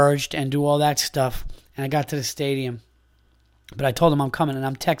I merged and do all that stuff, and I got to the stadium. But I told him I'm coming, and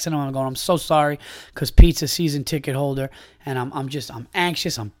I'm texting him. I'm going, I'm so sorry, because Pete's a season ticket holder, and I'm anxious.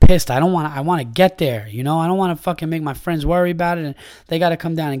 I'm pissed. I want to get there, I don't want to fucking make my friends worry about it, and they got to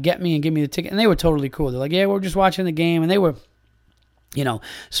come down and get me and give me the ticket. And they were totally cool. They're like, yeah, we're just watching the game, and they were,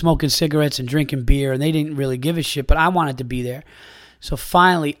 smoking cigarettes and drinking beer, and they didn't really give a shit, but I wanted to be there. So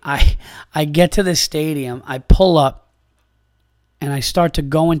finally, I get to the stadium. I pull up. And I start to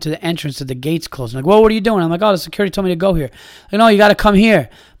go into the entrance to the gates closed. I'm like, well, what are you doing? I'm like, oh, the security told me to go here. Like, no, you got to come here.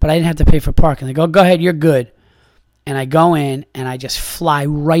 But I didn't have to pay for parking. They go, go ahead, you're good. And I go in, and I just fly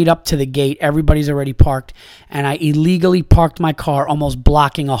right up to the gate. Everybody's already parked. And I illegally parked my car, almost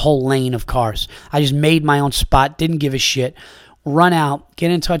blocking a whole lane of cars. I just made my own spot, didn't give a shit. Run out,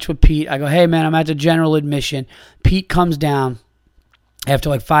 get in touch with Pete. I go, hey, man, I'm at the general admission. Pete comes down after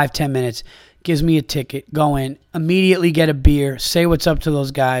like 5-10 minutes, gives me a ticket, go in, immediately get a beer, say what's up to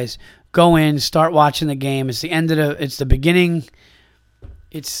those guys, go in, start watching the game. It's the beginning.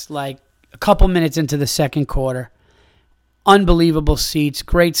 It's like a couple minutes into the second quarter. Unbelievable seats.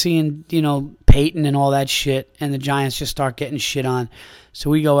 Great seeing, Peyton and all that shit. And the Giants just start getting shit on.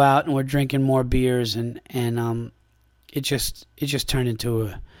 So we go out and we're drinking more beers, and it just turned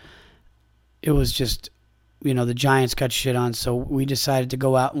into it was just, the Giants got shit on. So we decided to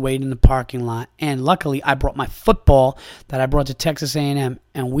go out and wait in the parking lot. And luckily I brought my football that I brought to Texas A&M,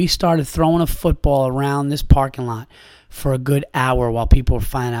 and we started throwing a football around this parking lot for a good hour while people were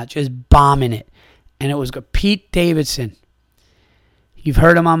finding out, just bombing it. And it was good. Pete Davidson. You've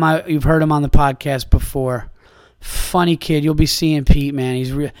heard him on the podcast before. Funny kid. You'll be seeing Pete,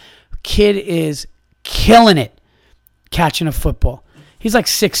 man. Kid is killing it catching a football. He's like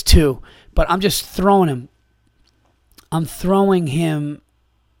 6'2", but I'm just throwing him. I'm throwing him,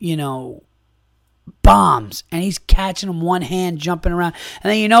 bombs, and he's catching them one hand, jumping around.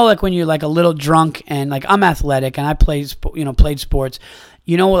 And then like when you're like a little drunk, and like I'm athletic and I played sports.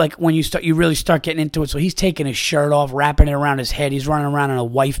 Like when you really start getting into it. So he's taking his shirt off, wrapping it around his head. He's running around in a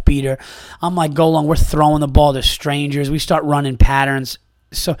wife beater. I'm like, go along. We're throwing the ball to strangers. We start running patterns.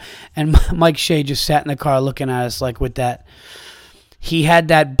 So, and Mike Shea just sat in the car looking at us like with that. He had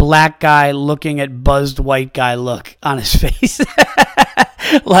that black guy looking at buzzed white guy look on his face.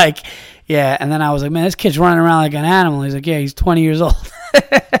 Like, yeah. And then I was like, man, this kid's running around like an animal. He's like, yeah, he's 20 years old.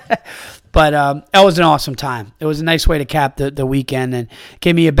 But that was an awesome time. It was a nice way to cap the weekend, and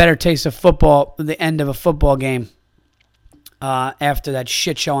gave me a better taste of football, the end of a football game, after that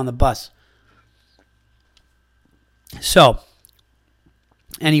shit show on the bus. So,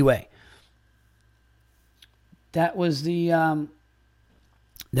 anyway, that was the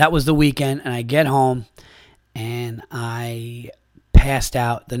weekend, and I get home, and I passed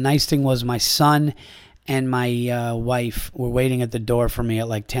out. The nice thing was my son and my wife were waiting at the door for me at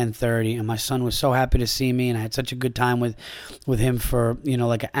like 10:30, and my son was so happy to see me, and I had such a good time with him for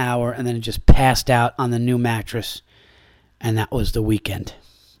like an hour, and then it just passed out on the new mattress, and that was the weekend.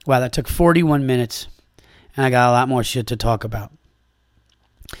 Wow, that took 41 minutes, and I got a lot more shit to talk about.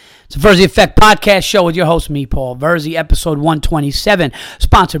 It's a Verzi Effect podcast show with your host, me, Paul Verzi, episode 127,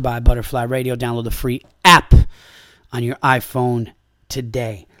 sponsored by Butterfly Radio. Download the free app on your iPhone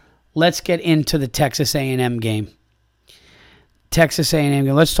today. Let's get into the Texas A&M game. Texas A&M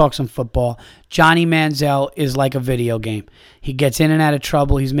game. Let's talk some football. Johnny Manziel is like a video game. He gets in and out of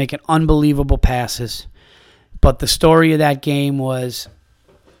trouble. He's making unbelievable passes. But the story of that game was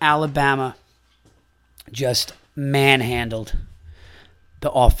Alabama just manhandled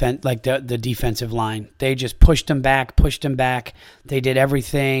the offense, like the defensive line. They just pushed him back. They did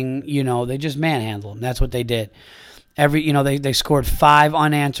everything, they just manhandled him. That's what they did. They scored 5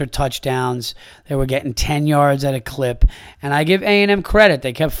 unanswered touchdowns. They were getting 10 yards at a clip. And I give A&M credit.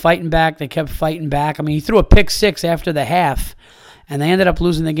 They kept fighting back. I mean, he threw a pick 6 after the half, and they ended up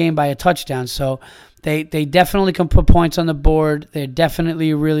losing the game by a touchdown. So they definitely can put points on the board. They're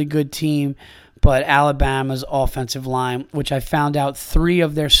definitely a really good team. But Alabama's offensive line, which I found out 3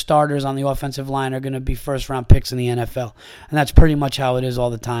 of their starters on the offensive line are going to be first-round picks in the NFL. And that's pretty much how it is all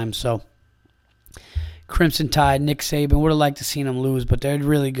the time. So Crimson Tide, Nick Saban, would have liked to see them lose, but they're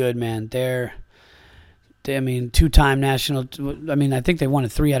really good, man. They're 2-time national. I think they won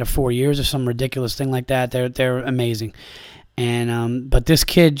it 3 out of 4 years or some ridiculous thing like that. They're amazing. And but this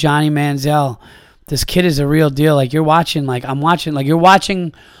kid, Johnny Manziel, this kid is a real deal. Like I'm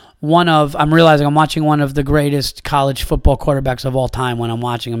watching one of the greatest college football quarterbacks of all time when I'm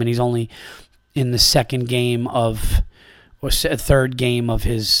watching him, and he's only in the third game of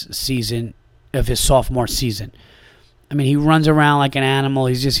his season. Of his sophomore season. I mean, he runs around like an animal.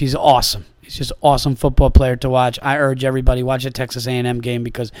 He's awesome. He's just an awesome football player to watch. I urge everybody watch a Texas A&M game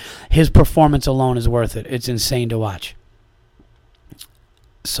because his performance alone is worth it. It's insane to watch.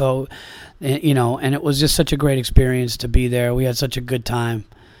 So, and it was just such a great experience to be there. We had such a good time.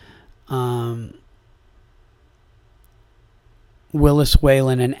 Willis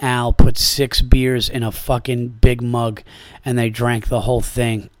Whalen and Al put 6 beers in a fucking big mug, and they drank the whole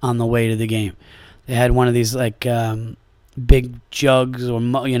thing on the way to the game. They had one of these like big jugs or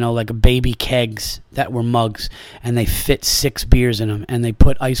like baby kegs that were mugs, and they fit 6 beers in them, and they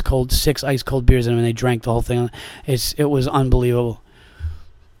put 6 ice cold beers in them, and they drank the whole thing. It was unbelievable.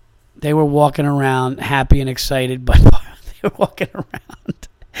 They were walking around happy and excited, but they were walking around.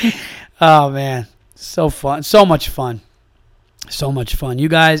 Oh, man. So fun. So much fun. So much fun. You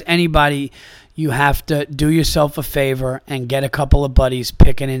guys, anybody, you have to do yourself a favor and get a couple of buddies,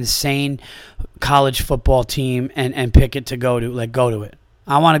 pick an insane college football team, and pick it to go to. Like, go to it.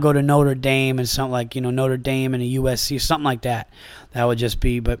 I want to go to Notre Dame and something like, Notre Dame and a USC, something like that. That would just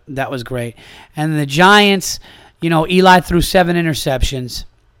be, but that was great. And the Giants, Eli threw 7 interceptions.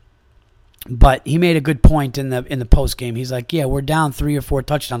 But he made a good point in the post game. He's like, "Yeah, we're down 3 or 4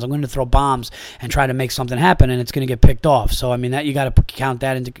 touchdowns. I'm going to throw bombs and try to make something happen, and it's going to get picked off." So I mean, that you got to count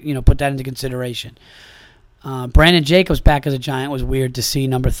that into put that into consideration. Brandon Jacobs back as a Giant was weird to see.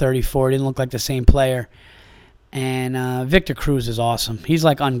 Number 34 didn't look like the same player. And Victor Cruz is awesome. He's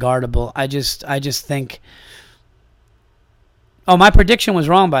like unguardable. I just think. Oh, my prediction was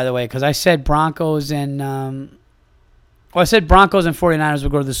wrong, by the way, because I said Broncos and. I said Broncos and 49ers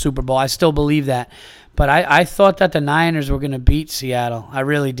would go to the Super Bowl. I still believe that. But I thought that the Niners were going to beat Seattle. I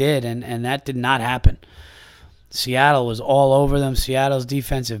really did, and that did not happen. Seattle was all over them. Seattle's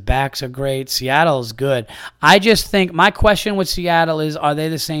defensive backs are great. Seattle is good. I just think my question with Seattle is, are they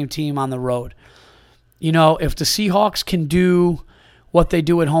the same team on the road? If the Seahawks can do what they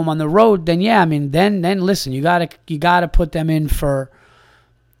do at home on the road, then yeah, I mean, then listen, you gotta put them in for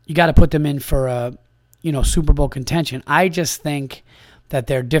Super Bowl contention. I just think that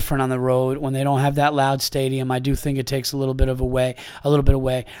they're different on the road when they don't have that loud stadium. I do think it takes a little bit away.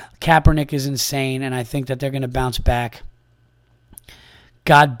 Kaepernick is insane, and I think that they're going to bounce back.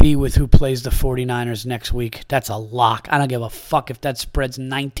 God be with who plays the 49ers next week. That's a lock. I don't give a fuck if that spread's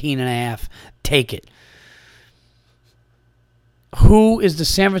 19.5. Take it. Who is the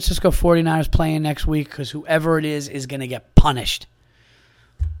San Francisco 49ers playing next week? Because whoever it is going to get punished.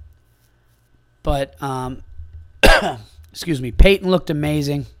 But, excuse me, Peyton looked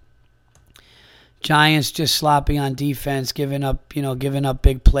amazing. Giants just sloppy on defense, giving up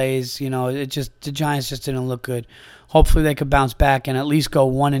big plays. The Giants just didn't look good. Hopefully they could bounce back and at least go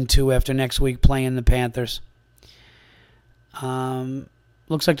 1-2 after next week playing the Panthers.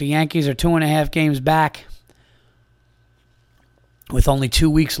 Looks like the Yankees are 2.5 games back with only 2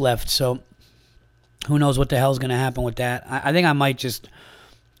 weeks left. So who knows what the hell's going to happen with that. I think I might just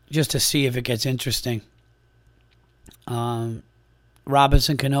to see if it gets interesting.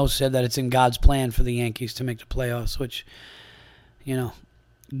 Robinson Cano said that it's in God's plan for the Yankees to make the playoffs, which,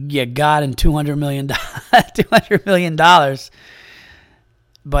 God and $200 million. $200 million.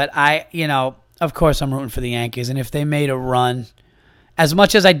 But of course I'm rooting for the Yankees. And if they made a run, as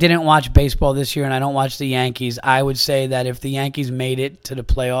much as I didn't watch baseball this year and I don't watch the Yankees, I would say that if the Yankees made it to the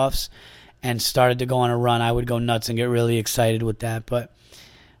playoffs and started to go on a run, I would go nuts and get really excited with that. But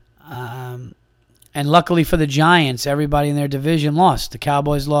and luckily for the Giants, everybody in their division lost. The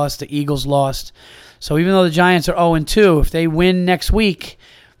Cowboys lost. The Eagles lost. So even though the Giants are 0-2, if they win next week,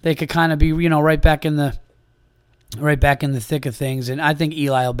 they could kind of be, right back in the thick of things. And I think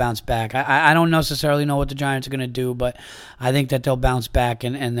Eli will bounce back. I don't necessarily know what the Giants are going to do, but I think that they'll bounce back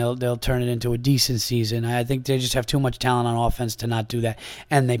and they'll turn it into a decent season. I think they just have too much talent on offense to not do that.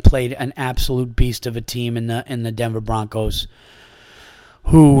 And they played an absolute beast of a team in the Denver Broncos,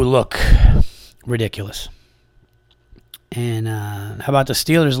 who look ridiculous. And how about the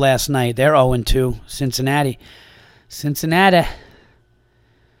Steelers last night? They're 0-2. Cincinnati.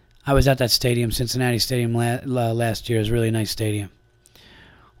 I was at that stadium, Cincinnati Stadium, last year. It was a really nice stadium.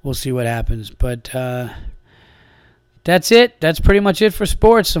 We'll see what happens. But that's it. That's pretty much it for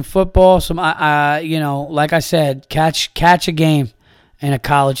sports. Some football. Some, like I said, catch a game in a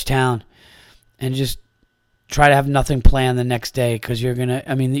college town and just try to have nothing planned the next day because you're going to,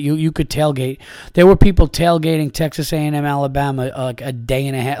 you could tailgate. There were people tailgating Texas A&M, Alabama like a day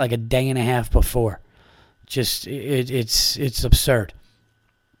and a half before. Just, it's absurd.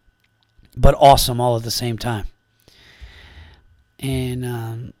 But awesome all at the same time.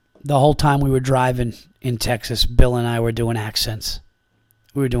 And the whole time we were driving in Texas, Bill and I were doing accents.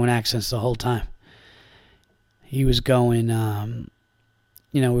 We were doing accents the whole time. He was going,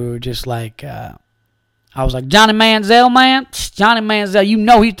 we were just like, I was like, Johnny Manziel, man. Johnny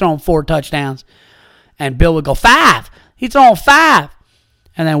Manziel, he's thrown 4 touchdowns. And Bill would go, 5. He's throwing 5.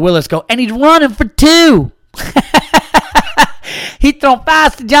 And then Willis go, and he's running for 2. He thrown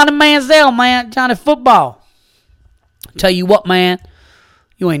 5 to Johnny Manziel, man. Johnny football. Tell you what, man.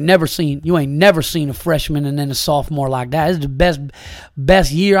 You ain't never seen a freshman and then a sophomore like that. This is the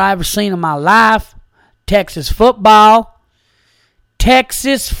best year I ever seen in my life. Texas football.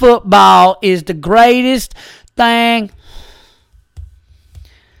 Texas football is the greatest thing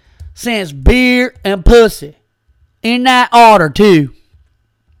since beer and pussy. In that order, too.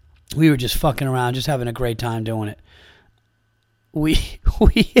 We were just fucking around, just having a great time doing it.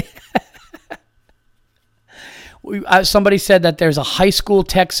 Somebody said that there's a high school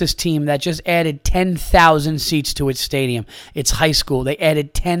Texas team that just added 10,000 seats to its stadium. It's high school. They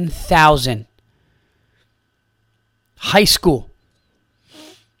added 10,000. High school.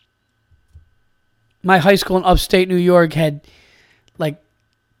 My high school in upstate New York had like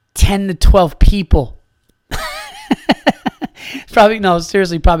 10 to 12 people. Probably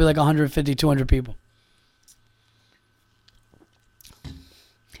like 150, 200 people.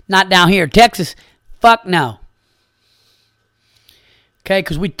 Not down here. Texas, fuck no. Okay,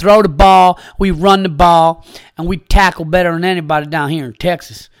 because we throw the ball, we run the ball, and we tackle better than anybody down here in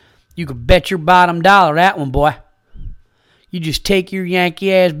Texas. You can bet your bottom dollar that one, boy. You just take your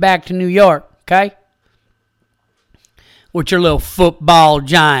Yankee ass back to New York, okay? With your little football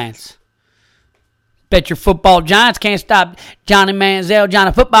giants. Bet your football giants can't stop Johnny Manziel,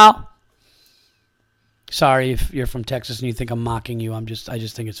 Johnny Football. Sorry if you're from Texas and you think I'm mocking you. I just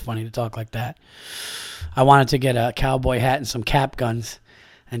think it's funny to talk like that. I wanted to get a cowboy hat and some cap guns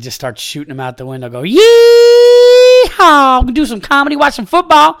and just start shooting them out the window. Go, yee-haw! We can do some comedy, watch some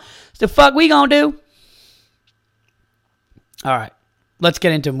football. What the fuck we gonna do? All right, let's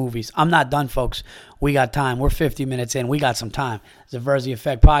get into movies. I'm not done, folks. We got time. We're 50 minutes in. We got some time. It's a Verzi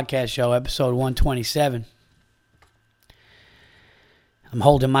Effect Podcast Show, episode 127. I'm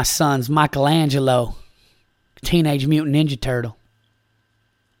holding my son's Michelangelo, Teenage Mutant Ninja Turtle.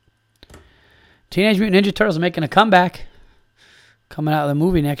 Teenage Mutant Ninja Turtles are making a comeback. Coming out of the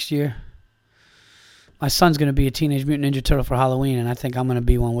movie next year. My son's going to be a Teenage Mutant Ninja Turtle for Halloween, and I think I'm going to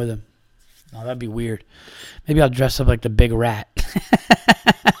be one with him. Oh, that'd be weird. Maybe I'll dress up like the Big Rat.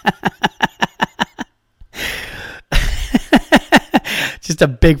 Just a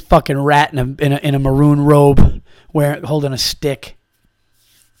big fucking rat in a maroon robe, holding a stick.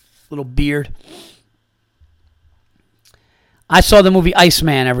 Little beard. I saw the movie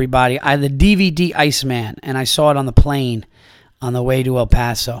Iceman, everybody. The DVD Iceman, and I saw it on the plane on the way to El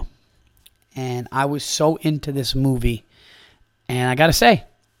Paso. And I was so into this movie. And I got to say,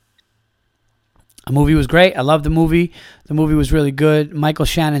 the movie was great. I loved the movie. The movie was really good. Michael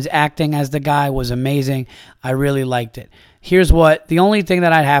Shannon's acting as the guy was amazing. I really liked it. The only thing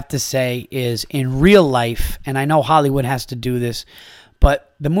that I'd have to say is in real life, and I know Hollywood has to do this,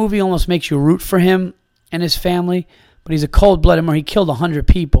 but the movie almost makes you root for him and his family. But he's a cold-blooded murderer. He killed 100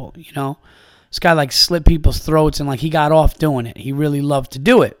 people, you know. This guy, like, slit people's throats, and, like, he got off doing it. He really loved to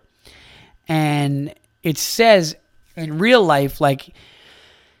do it. And it says in real life, like,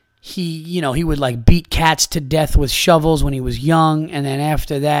 he would, like, beat cats to death with shovels when he was young. And then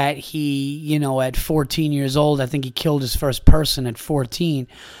after that, he, at 14 years old, I think he killed his first person at 14.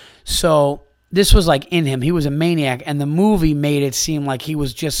 So this was, like, in him. He was a maniac. And the movie made it seem like he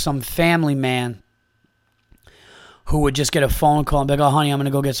was just some family man who would just get a phone call and be like, oh, honey, I'm going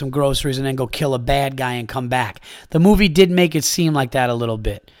to go get some groceries and then go kill a bad guy and come back. The movie did make it seem like that a little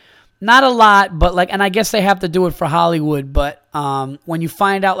bit. Not a lot, but like, and I guess they have to do it for Hollywood, but when you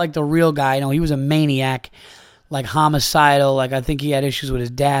find out like the real guy, he was a maniac, like homicidal, like I think he had issues with his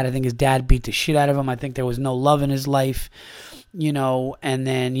dad. I think his dad beat the shit out of him. I think there was no love in his life, and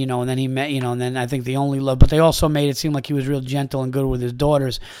then he met, and then I think the only love, but they also made it seem like he was real gentle and good with his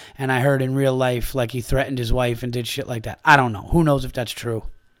daughters. And I heard in real life, like he threatened his wife and did shit like that. I don't know. Who knows if that's true?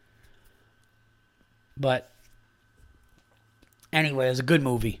 But anyway, it was a good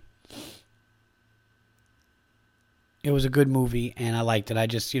movie. It was a good movie, and I liked it. I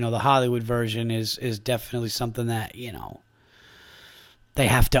just, the Hollywood version is definitely something that, they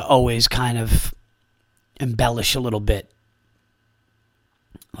have to always kind of embellish a little bit.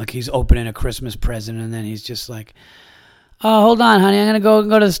 Like he's opening a Christmas present, and then he's just like, oh, hold on, honey, I'm going to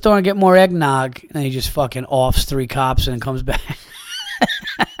go to the store and get more eggnog. And he just fucking offs 3 cops and comes back.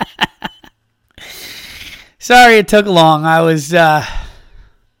 Sorry it took long. I was...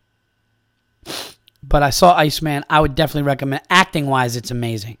 But I saw Iceman. I would definitely recommend. Acting-wise, it's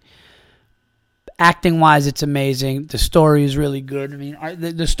amazing. The story is really good. I mean,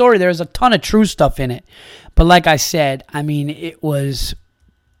 the story, there's a ton of true stuff in it. But like I said, I mean, it was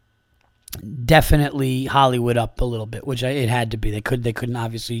definitely Hollywood up a little bit, which it had to be. They couldn't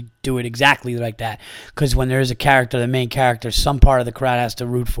obviously do it exactly like that. Because when there is a character, the main character, some part of the crowd has to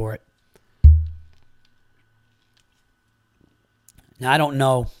root for it. Now, I don't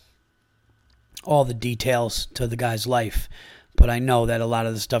know all the details to the guy's life, but I know that a lot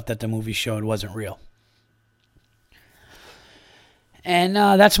of the stuff that the movie showed wasn't real. And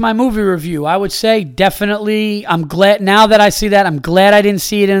that's my movie review. I would say definitely, I'm glad, now that I see that, I'm glad I didn't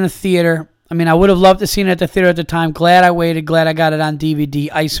see it in the theater. I mean, I would have loved to seen it at the theater at the time. Glad I waited. Glad I got it on DVD.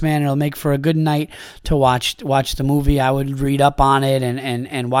 Iceman. It'll make for a good night to watch the movie. I would read up on it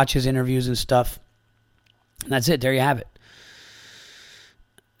and watch his interviews and stuff. And that's it. There you have it.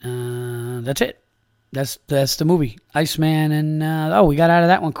 That's it. That's the movie. Iceman. And, we got out of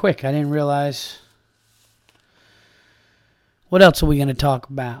that one quick. I didn't realize. What else are we going to talk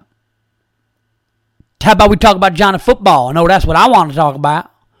about? How about we talk about Johnny Football? I know that's what I want to talk about.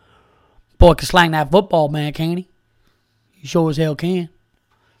 Boy can slang that football, man, can't he? He sure as hell can.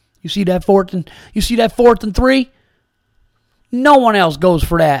 You see that fourth and 3? No one else goes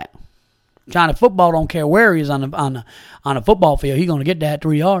for that. Johnny Football don't care where he is on the football field. He's gonna get that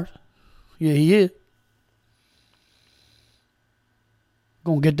 3 yards. Yeah, he is.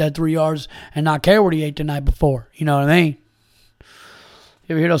 Gonna get that 3 yards and not care what he ate the night before. You know what I mean?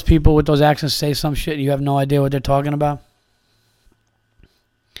 You ever hear those people with those accents say some shit and you have no idea what they're talking about?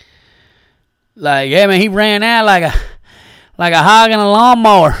 Like, yeah, man, he ran out like a hog in a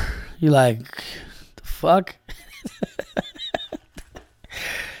lawnmower. You like, the fuck?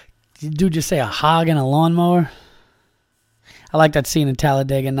 Did dude just say a hog in a lawnmower? I like that scene in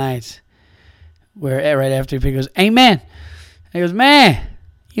Talladega Nights where right after he goes, amen. And he goes, man,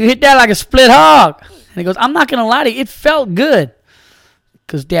 you hit that like a split hog. And he goes, I'm not going to lie to you, it felt good.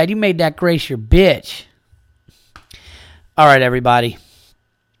 Because, Dad, you made that Grace your bitch. All right, everybody.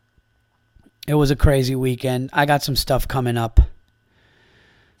 It was a crazy weekend. I got some stuff coming up.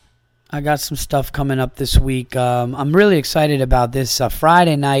 This week. I'm really excited about this.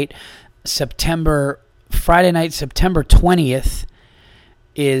 Friday night, September 20th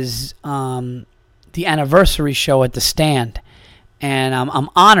is the anniversary show at the Stand. And I'm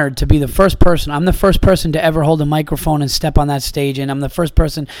honored to be the first person. I'm the first person to ever hold a microphone and step on that stage. And I'm the first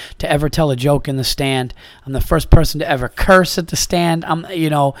person to ever tell a joke in the Stand. I'm the first person to ever curse at the Stand.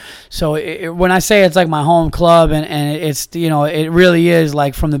 So when I say it's like my home club and it's, it really is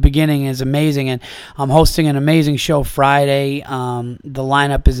like from the beginning is amazing. And I'm hosting an amazing show Friday. The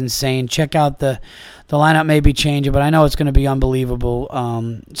lineup is insane. Check out the lineup may be changing, but I know it's going to be unbelievable.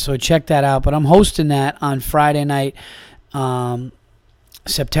 So check that out. But I'm hosting that on Friday night.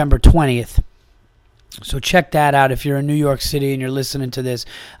 September 20th. So check that out. If you're in New York City and you're listening to this,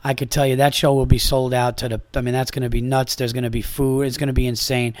 I could tell you that show will be sold out that's going to be nuts. There's going to be food. It's going to be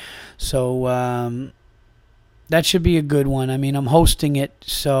insane. So, that should be a good one. I mean, I'm hosting it.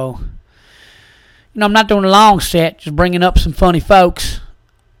 So, I'm not doing a long set, just bringing up some funny folks.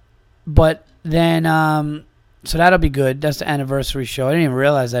 But then, so that'll be good. That's the anniversary show. I didn't even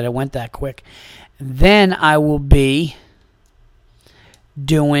realize that it went that quick. Then I will be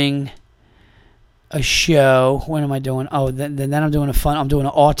doing a show. What am I doing? Oh, then I'm doing I'm doing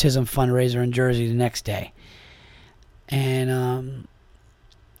an autism fundraiser in Jersey the next day. And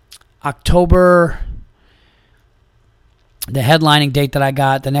October, the next headlining date that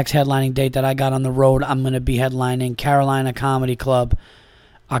I got on the road, I'm going to be headlining Carolina Comedy Club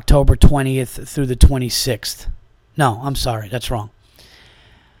October 20th through the 26th. No, I'm sorry, that's wrong.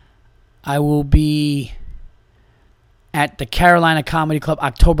 I will be at the Carolina Comedy Club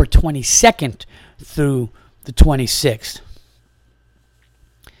October 22nd through the 26th.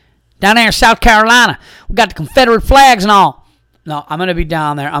 Down there in South Carolina, we got the Confederate flags and all. No, I'm going to be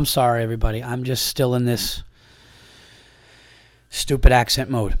down there. I'm sorry, everybody. I'm just still in this stupid accent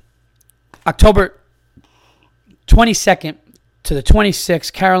mode. October 22nd to the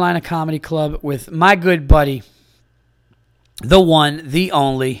 26th, Carolina Comedy Club with my good buddy, the one, the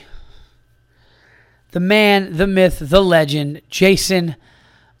only, the man, the myth, the legend, Jason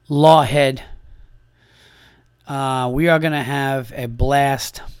Lawhead. We are going to have a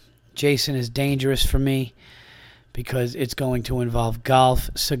blast. Jason is dangerous for me because it's going to involve golf,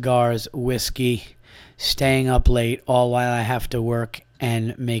 cigars, whiskey, staying up late, all while I have to work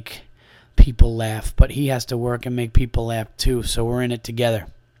and make people laugh. But he has to work and make people laugh too, so we're in it together.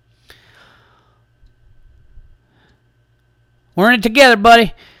 We're in it together,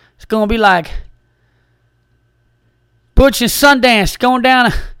 buddy. It's going to be like Butch and Sundance going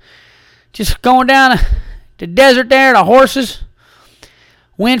down the desert there, the horses,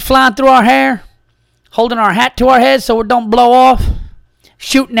 wind flying through our hair, holding our hat to our head so it don't blow off,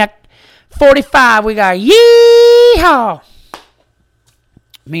 shooting at 45. We got yeehaw.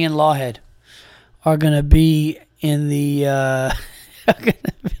 Me and Lawhead are gonna be in the are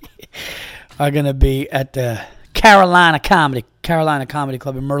gonna be at the Carolina Comedy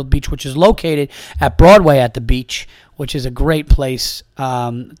Club in Myrtle Beach, which is located at Broadway at the beach, which is a great place.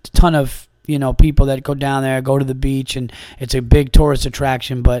 Ton of people that go down there, go to the beach, and it's a big tourist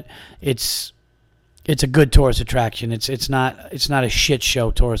attraction. But it's It's a good tourist attraction. It's not a shit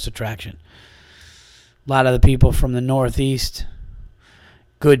show tourist attraction. A lot of the people from the Northeast,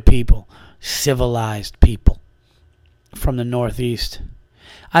 good people, civilized people from the Northeast.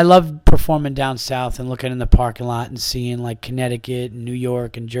 I love performing down south and looking in the parking lot and seeing like Connecticut and New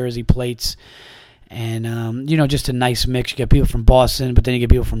York and Jersey plates. And, just a nice mix. You get people from Boston, but then you get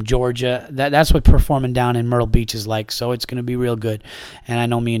people from Georgia. That's what performing down in Myrtle Beach is like. So it's going to be real good. And I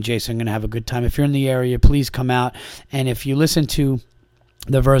know me and Jason are going to have a good time. If you're in the area, please come out. And if you listen to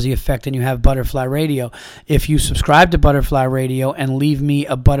The Verzi Effect and you have Butterfly Radio, if you subscribe to Butterfly Radio and leave me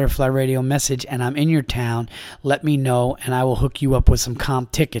a Butterfly Radio message and I'm in your town, let me know and I will hook you up with some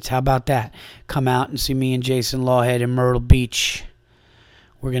comp tickets. How about that? Come out and see me and Jason Lawhead in Myrtle Beach.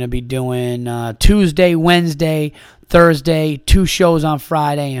 We're going to be doing Tuesday, Wednesday, Thursday, 2 shows on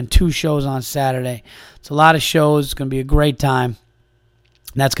Friday, and 2 shows on Saturday. It's a lot of shows. It's going to be a great time.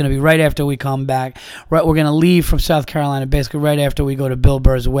 And that's going to be right after we come back. Right, we're going to leave from South Carolina basically right after we go to Bill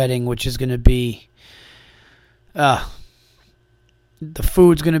Burr's wedding, which is going to be... the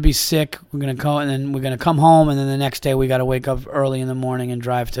food's going to be sick. We're going to go, and then we're going to come home, and then the next day we got to wake up early in the morning and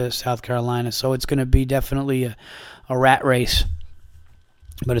drive to South Carolina. So it's going to be definitely a rat race.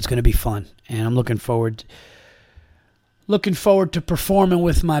 But it's going to be fun, and I'm looking forward to performing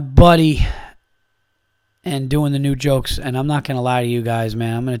with my buddy and doing the new jokes. And I'm not going to lie to you guys,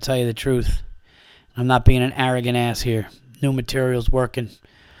 man. I'm going to tell you the truth. I'm not being an arrogant ass here. New material's working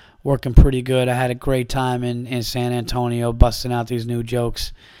pretty good. I had a great time in San Antonio busting out these new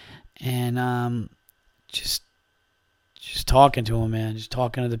jokes, and just talking to them, man. Just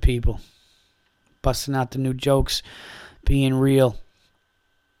talking to the people, busting out the new jokes, being real.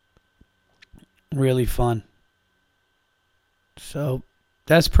 Really fun. So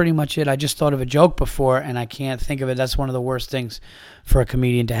that's pretty much it. I just thought of a joke before and I can't think of it. That's one of the worst things for a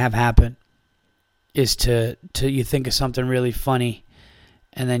comedian to have happen is to you think of something really funny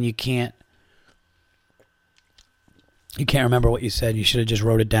and then you can't remember what you said. You should have just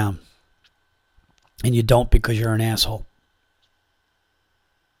wrote it down. And you don't because you're an asshole.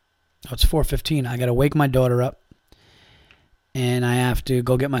 Oh, it's 4:15. I got to wake my daughter up. And I have to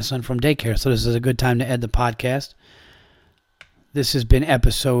go get my son from daycare. So this is a good time to end the podcast. This has been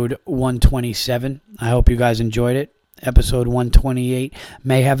episode 127. I hope you guys enjoyed it. Episode 128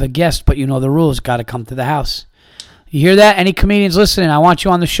 may have a guest, but you know the rules. Got to come to the house. You hear that? Any comedians listening, I want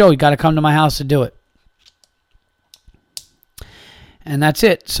you on the show. You got to come to my house to do it. And that's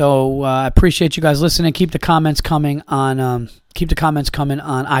it. So I appreciate you guys listening. Keep the comments coming on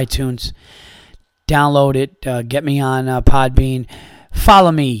iTunes. Download it. Get me on Podbean.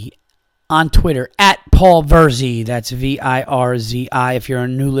 Follow me on Twitter at Paul Verzi. That's Virzi. If you're a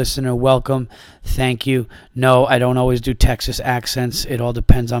new listener, welcome. Thank you. No, I don't always do Texas accents. It all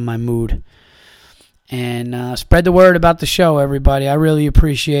depends on my mood. And spread the word about the show, everybody. I really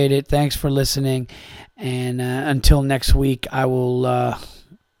appreciate it. Thanks for listening. And until next week, I'm out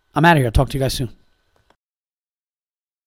of here. I'll talk to you guys soon.